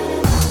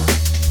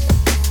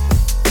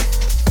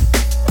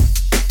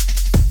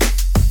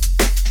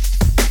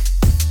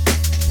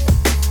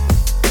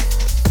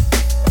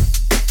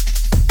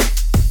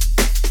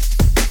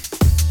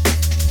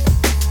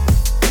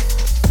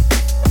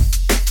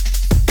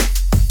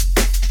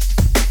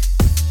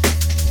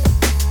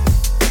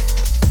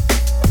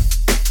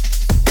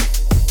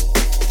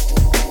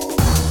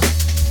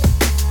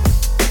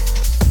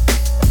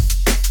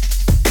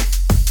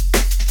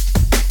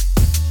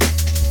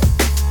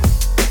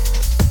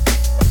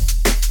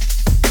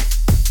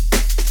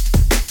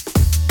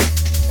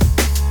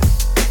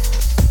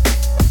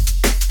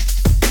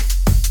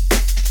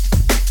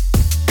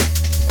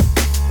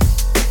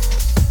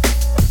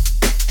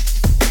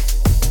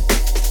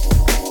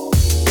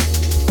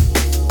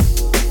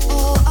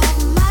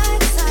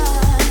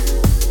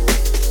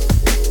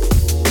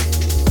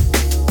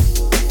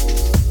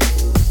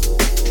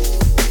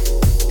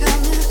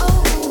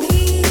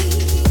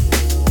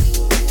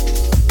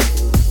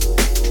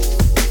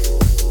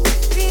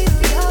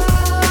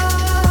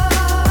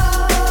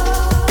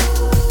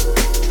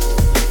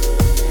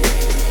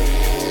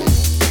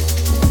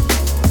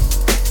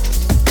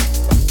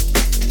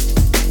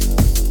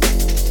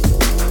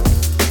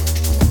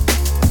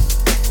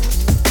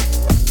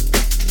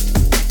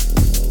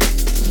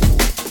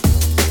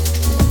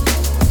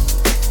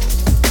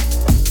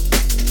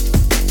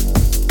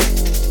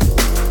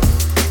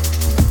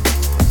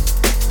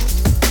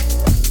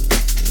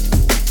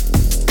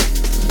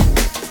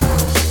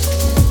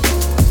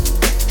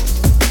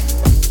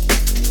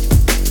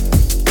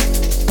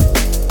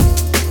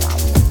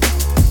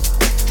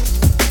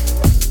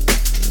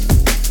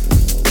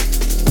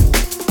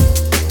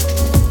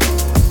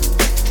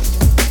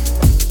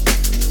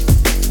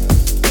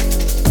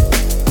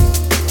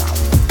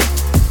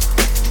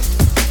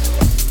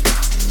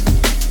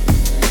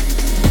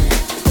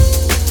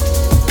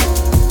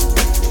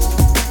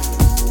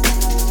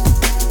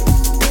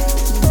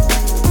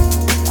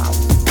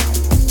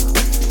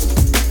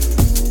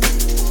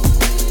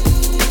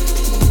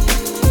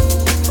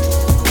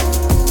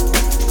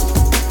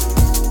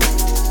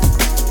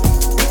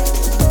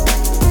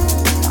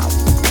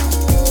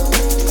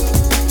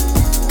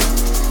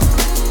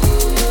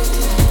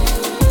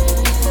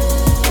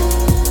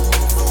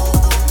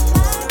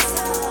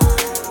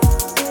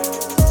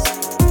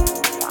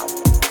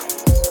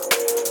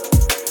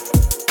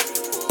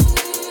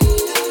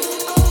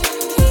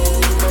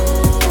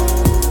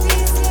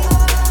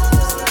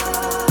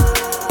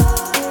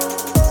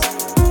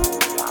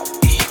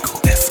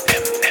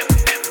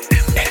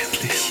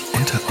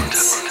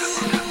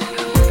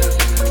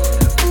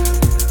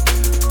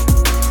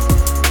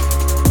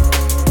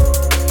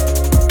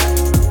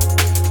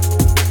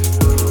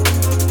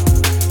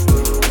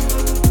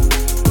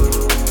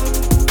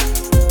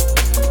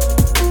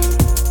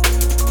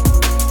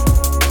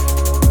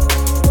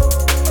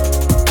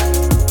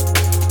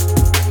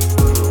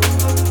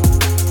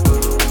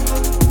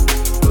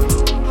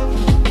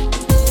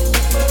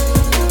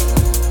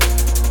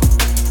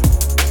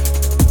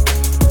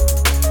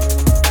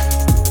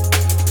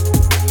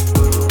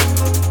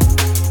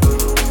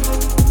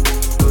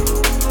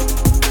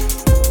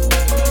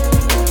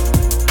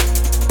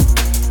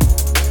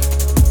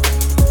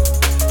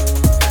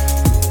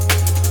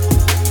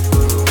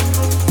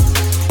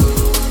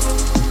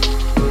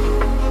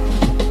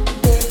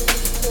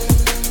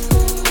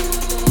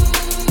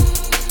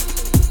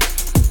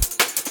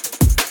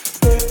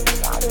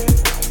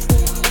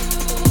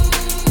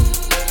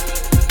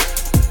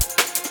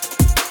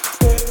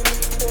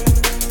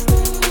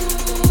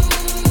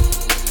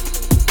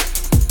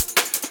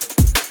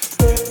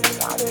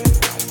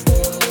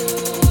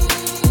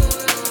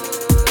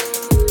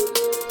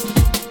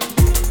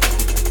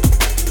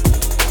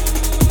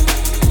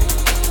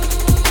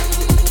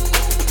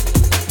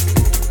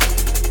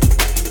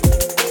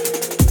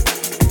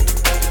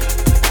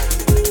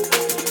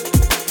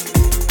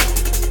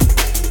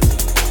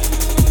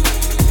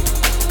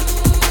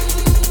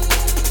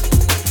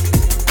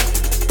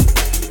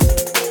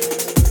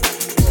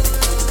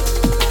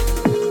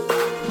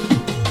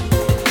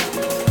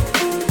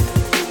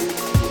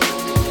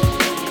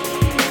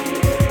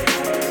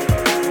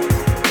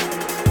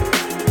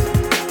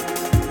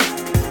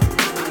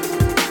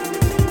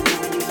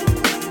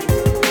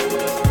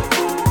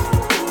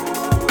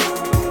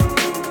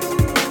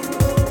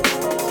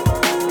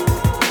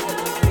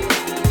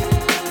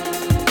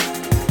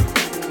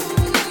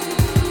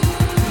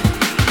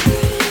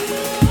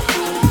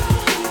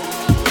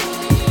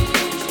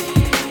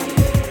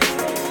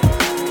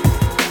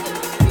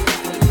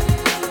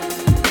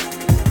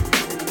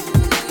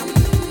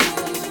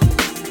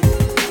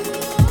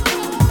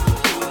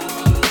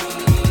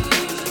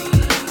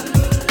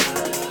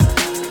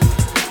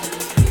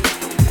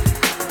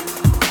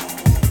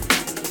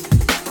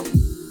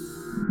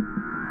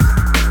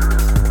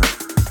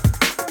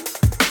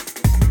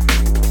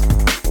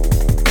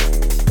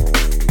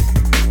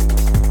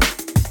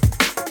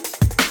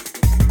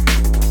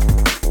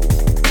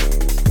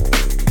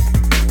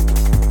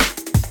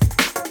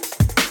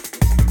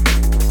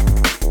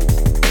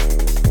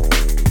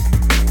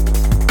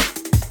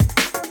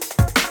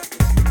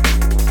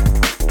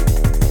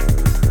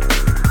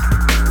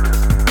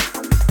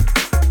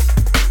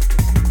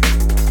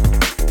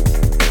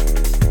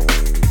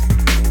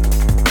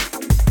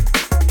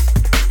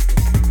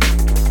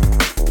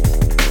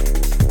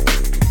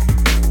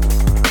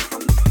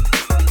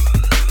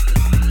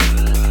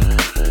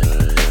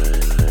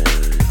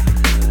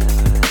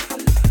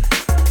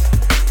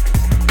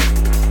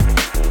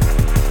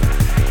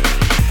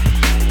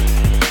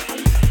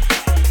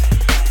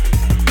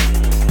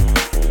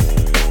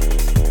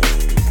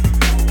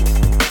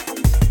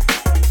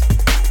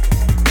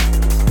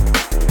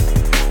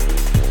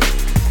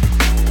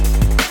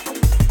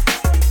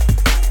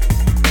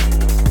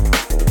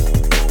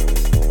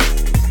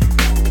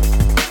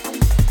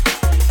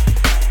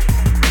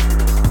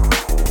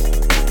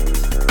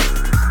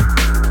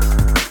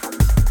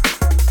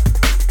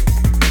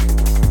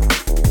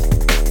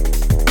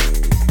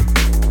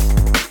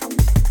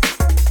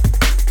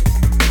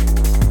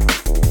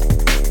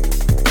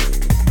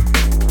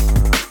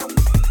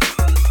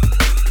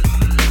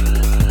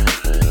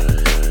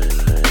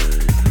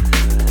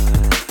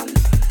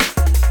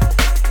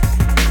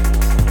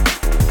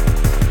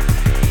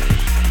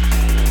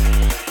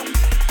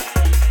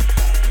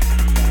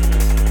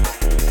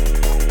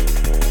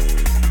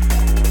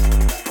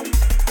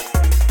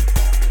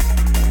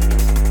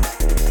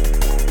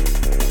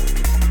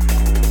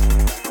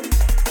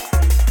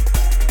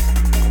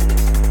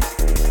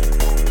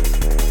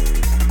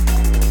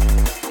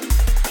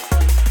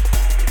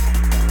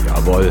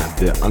 Jawohl,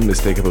 der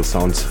unmistakable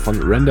Sound von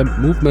Random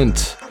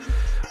Movement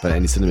bei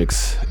Andy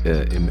Cinemix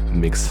im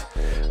Mix.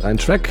 Ein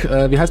Track,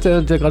 wie heißt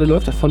der gerade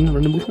läuft von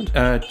Random Movement?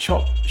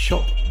 Chop,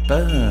 Shop,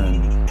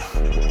 Burn.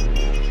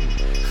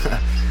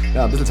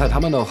 Ja, ein bisschen Zeit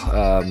haben wir noch,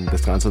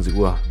 bis 23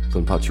 Uhr, so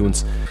ein paar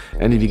Tunes.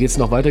 Andy, wie geht's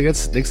noch weiter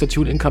jetzt? Nächster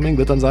Tune incoming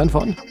wird dann sein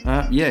von?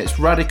 Yeah, it's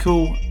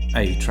Radical,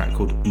 a track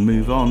called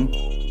Move On.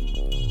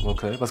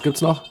 Okay, was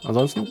gibt's noch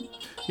ansonsten?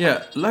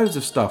 Yeah, loads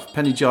of stuff.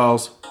 Penny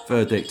Giles,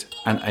 Verdict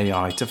and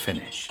AI to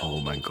finish. Oh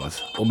mein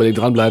Gott. Unbedingt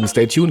dranbleiben,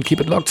 stay tuned, keep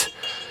it locked.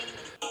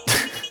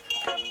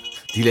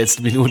 Die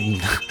letzten Minuten.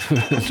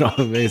 Drum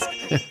and Bass.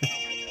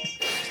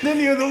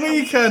 Nearly the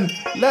weekend.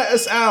 Let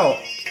us out.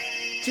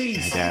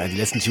 Jeez. Ja, die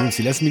letzten Tunes,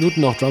 die letzten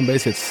Minuten noch Drum and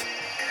Bass jetzt.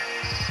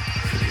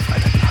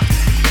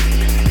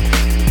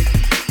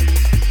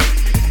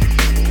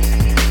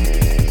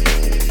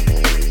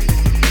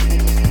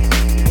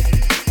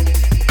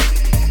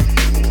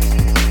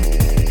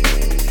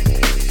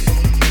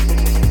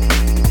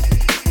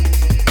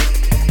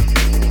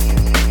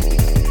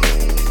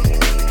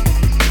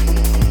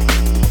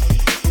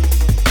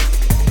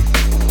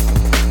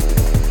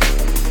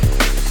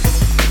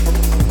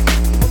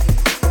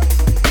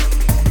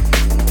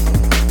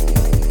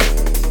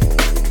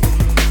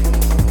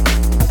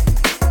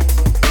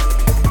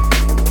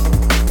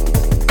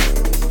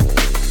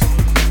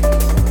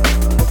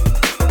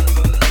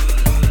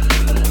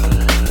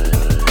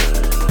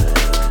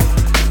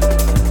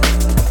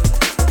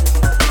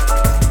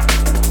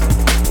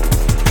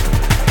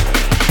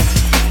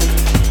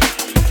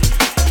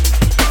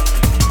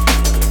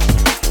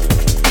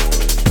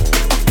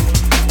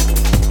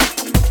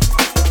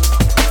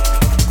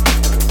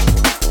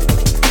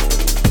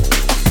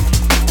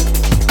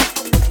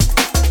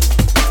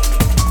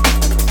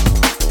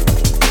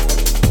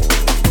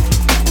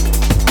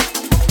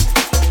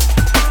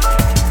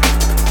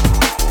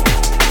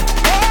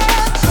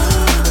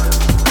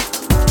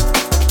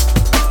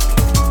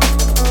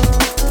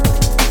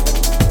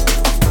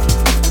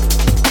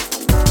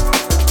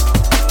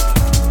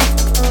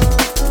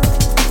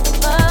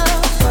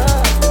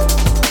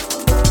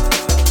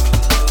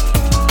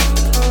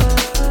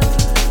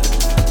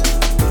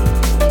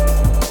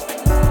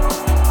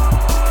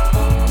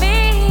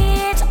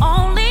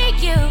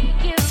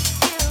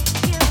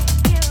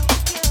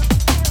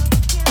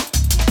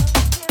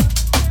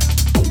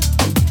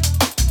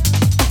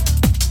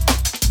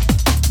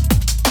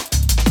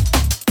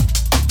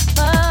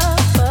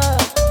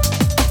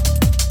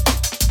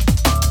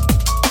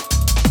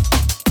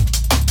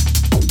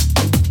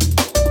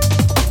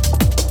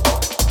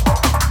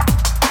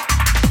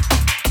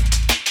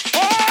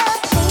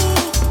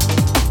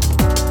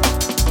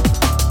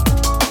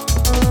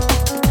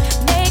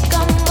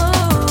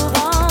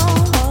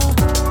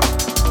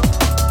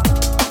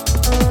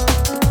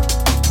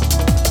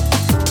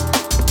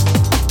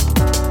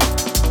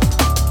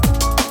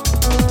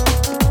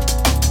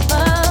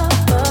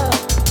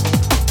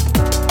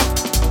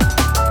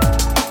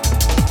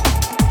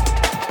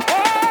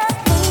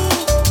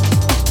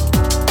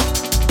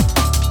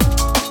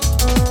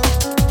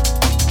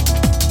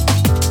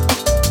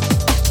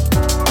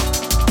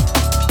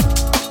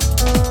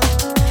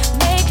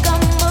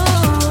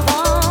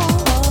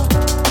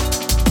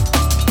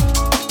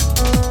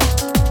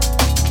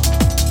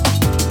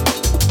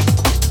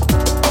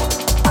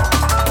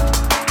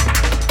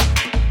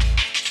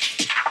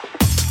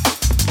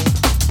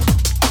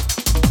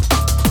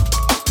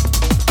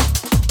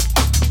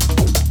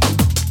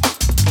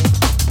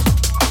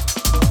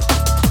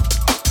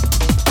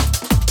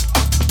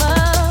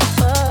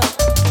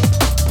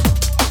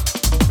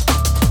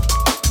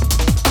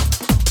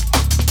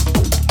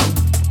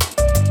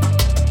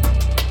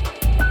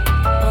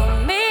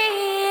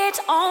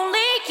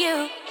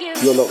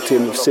 You're locked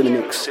in with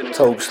Cinemix,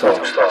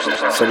 Tobestar,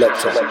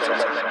 Selector.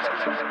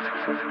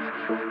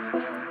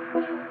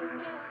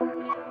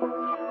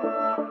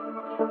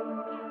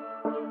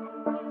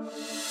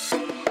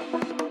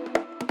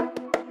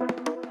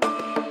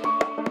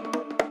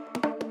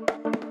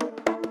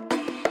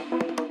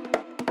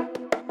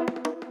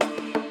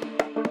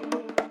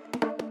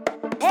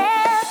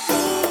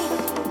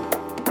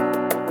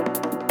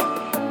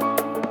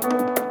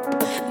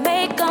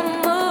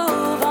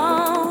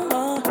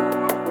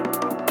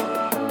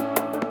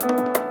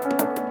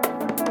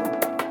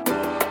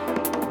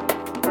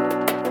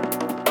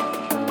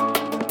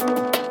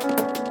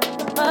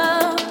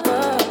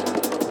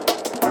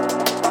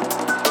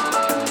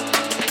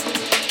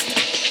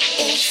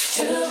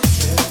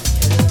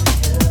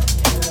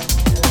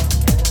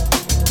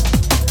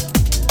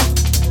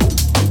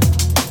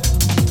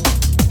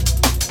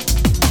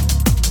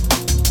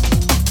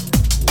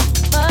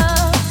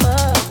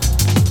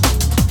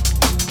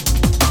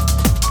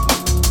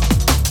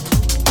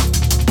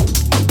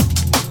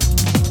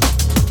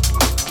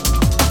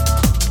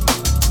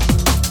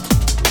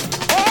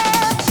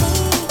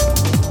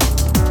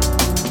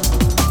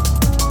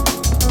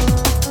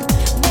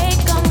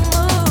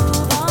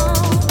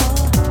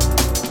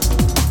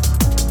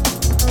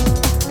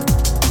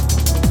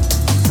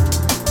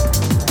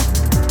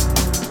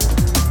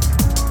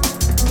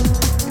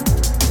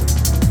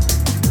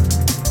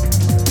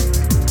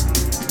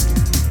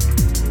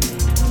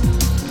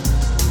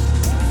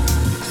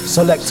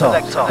 Selector,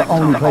 the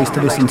only place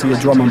to listen to your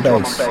drum and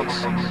bass.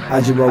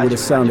 As you roll with the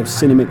sound of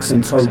Cinemix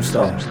and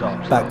Tobestar,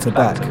 back to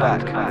back,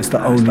 it's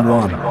the only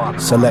one.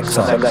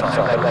 Selector.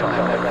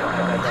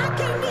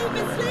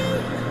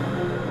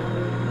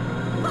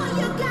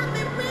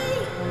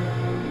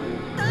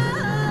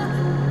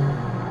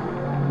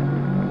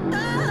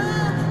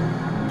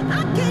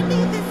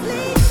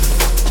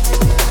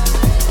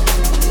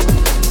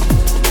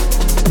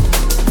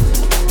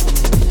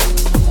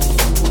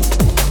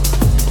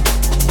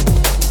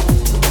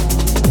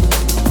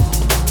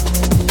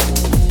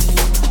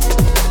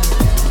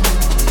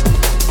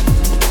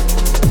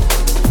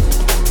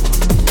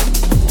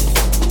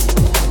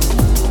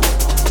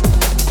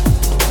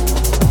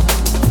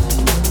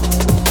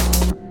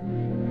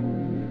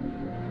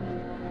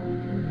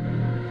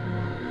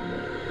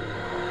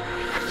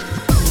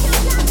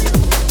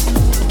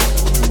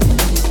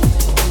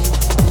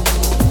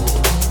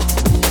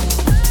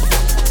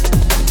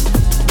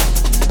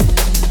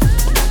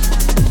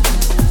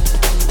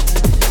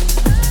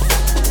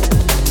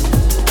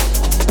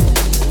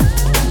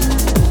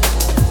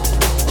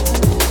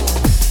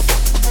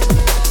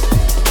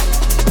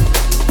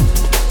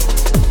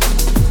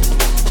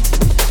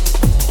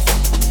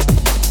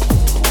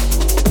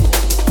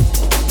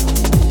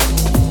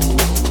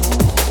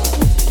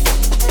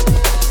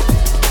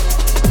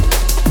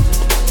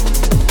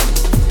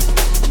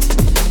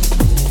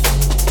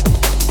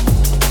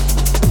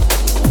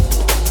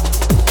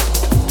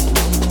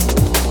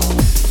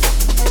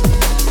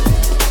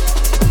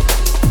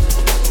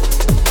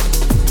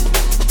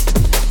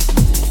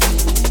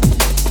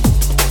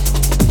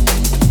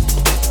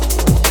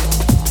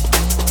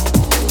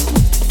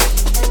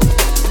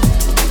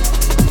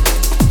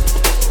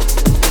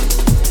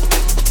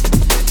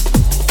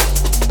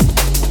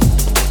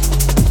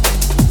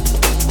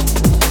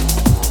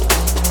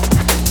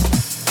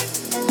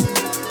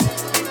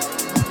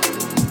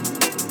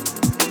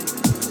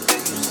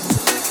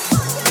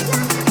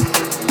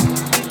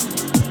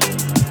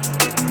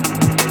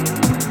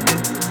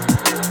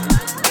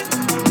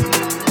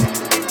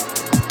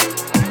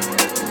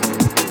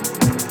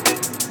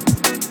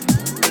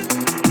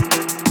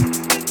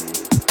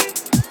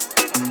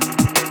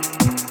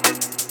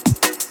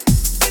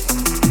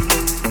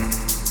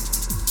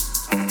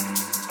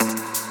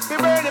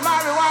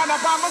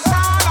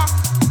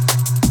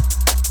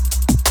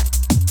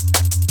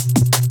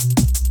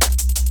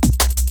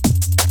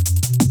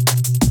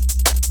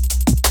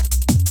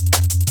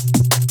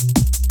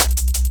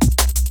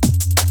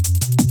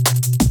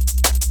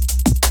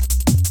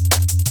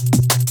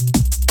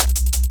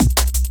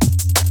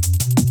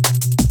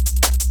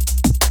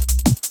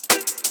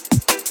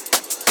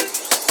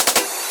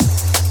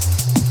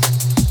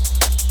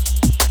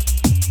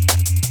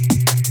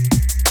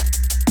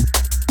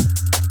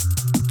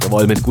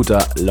 Mit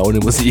guter Laune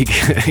Musik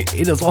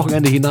in das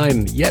Wochenende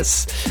hinein.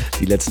 Yes!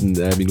 Die letzten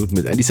Minuten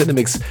mit Andy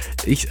Cinemix.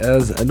 Ich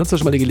nutze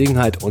schon mal die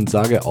Gelegenheit und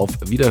sage auf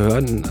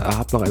Wiederhören.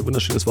 Habt noch ein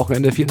wunderschönes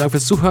Wochenende. Vielen Dank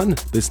fürs Zuhören.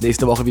 Bis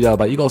nächste Woche wieder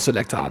bei Ego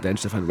Selector,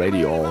 Dance Stefan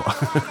Radio.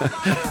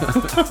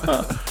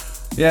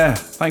 Yeah,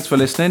 thanks for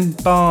listening.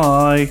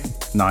 Bye.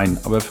 Nein,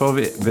 aber bevor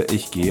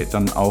ich gehe,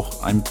 dann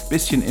auch ein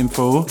bisschen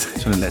Info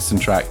zu dem letzten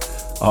Track.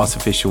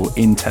 Artificial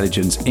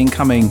Intelligence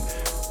incoming.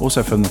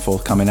 Also from the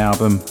forthcoming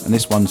album, and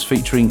this one's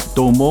featuring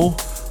Dormo,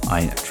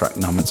 ein Track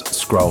namens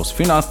Scrolls.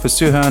 Vielen Dank fürs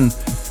Zuhören.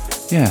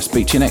 Yeah,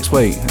 speak to you next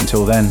week.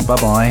 Until then,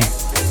 bye-bye.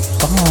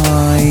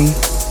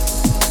 Bye.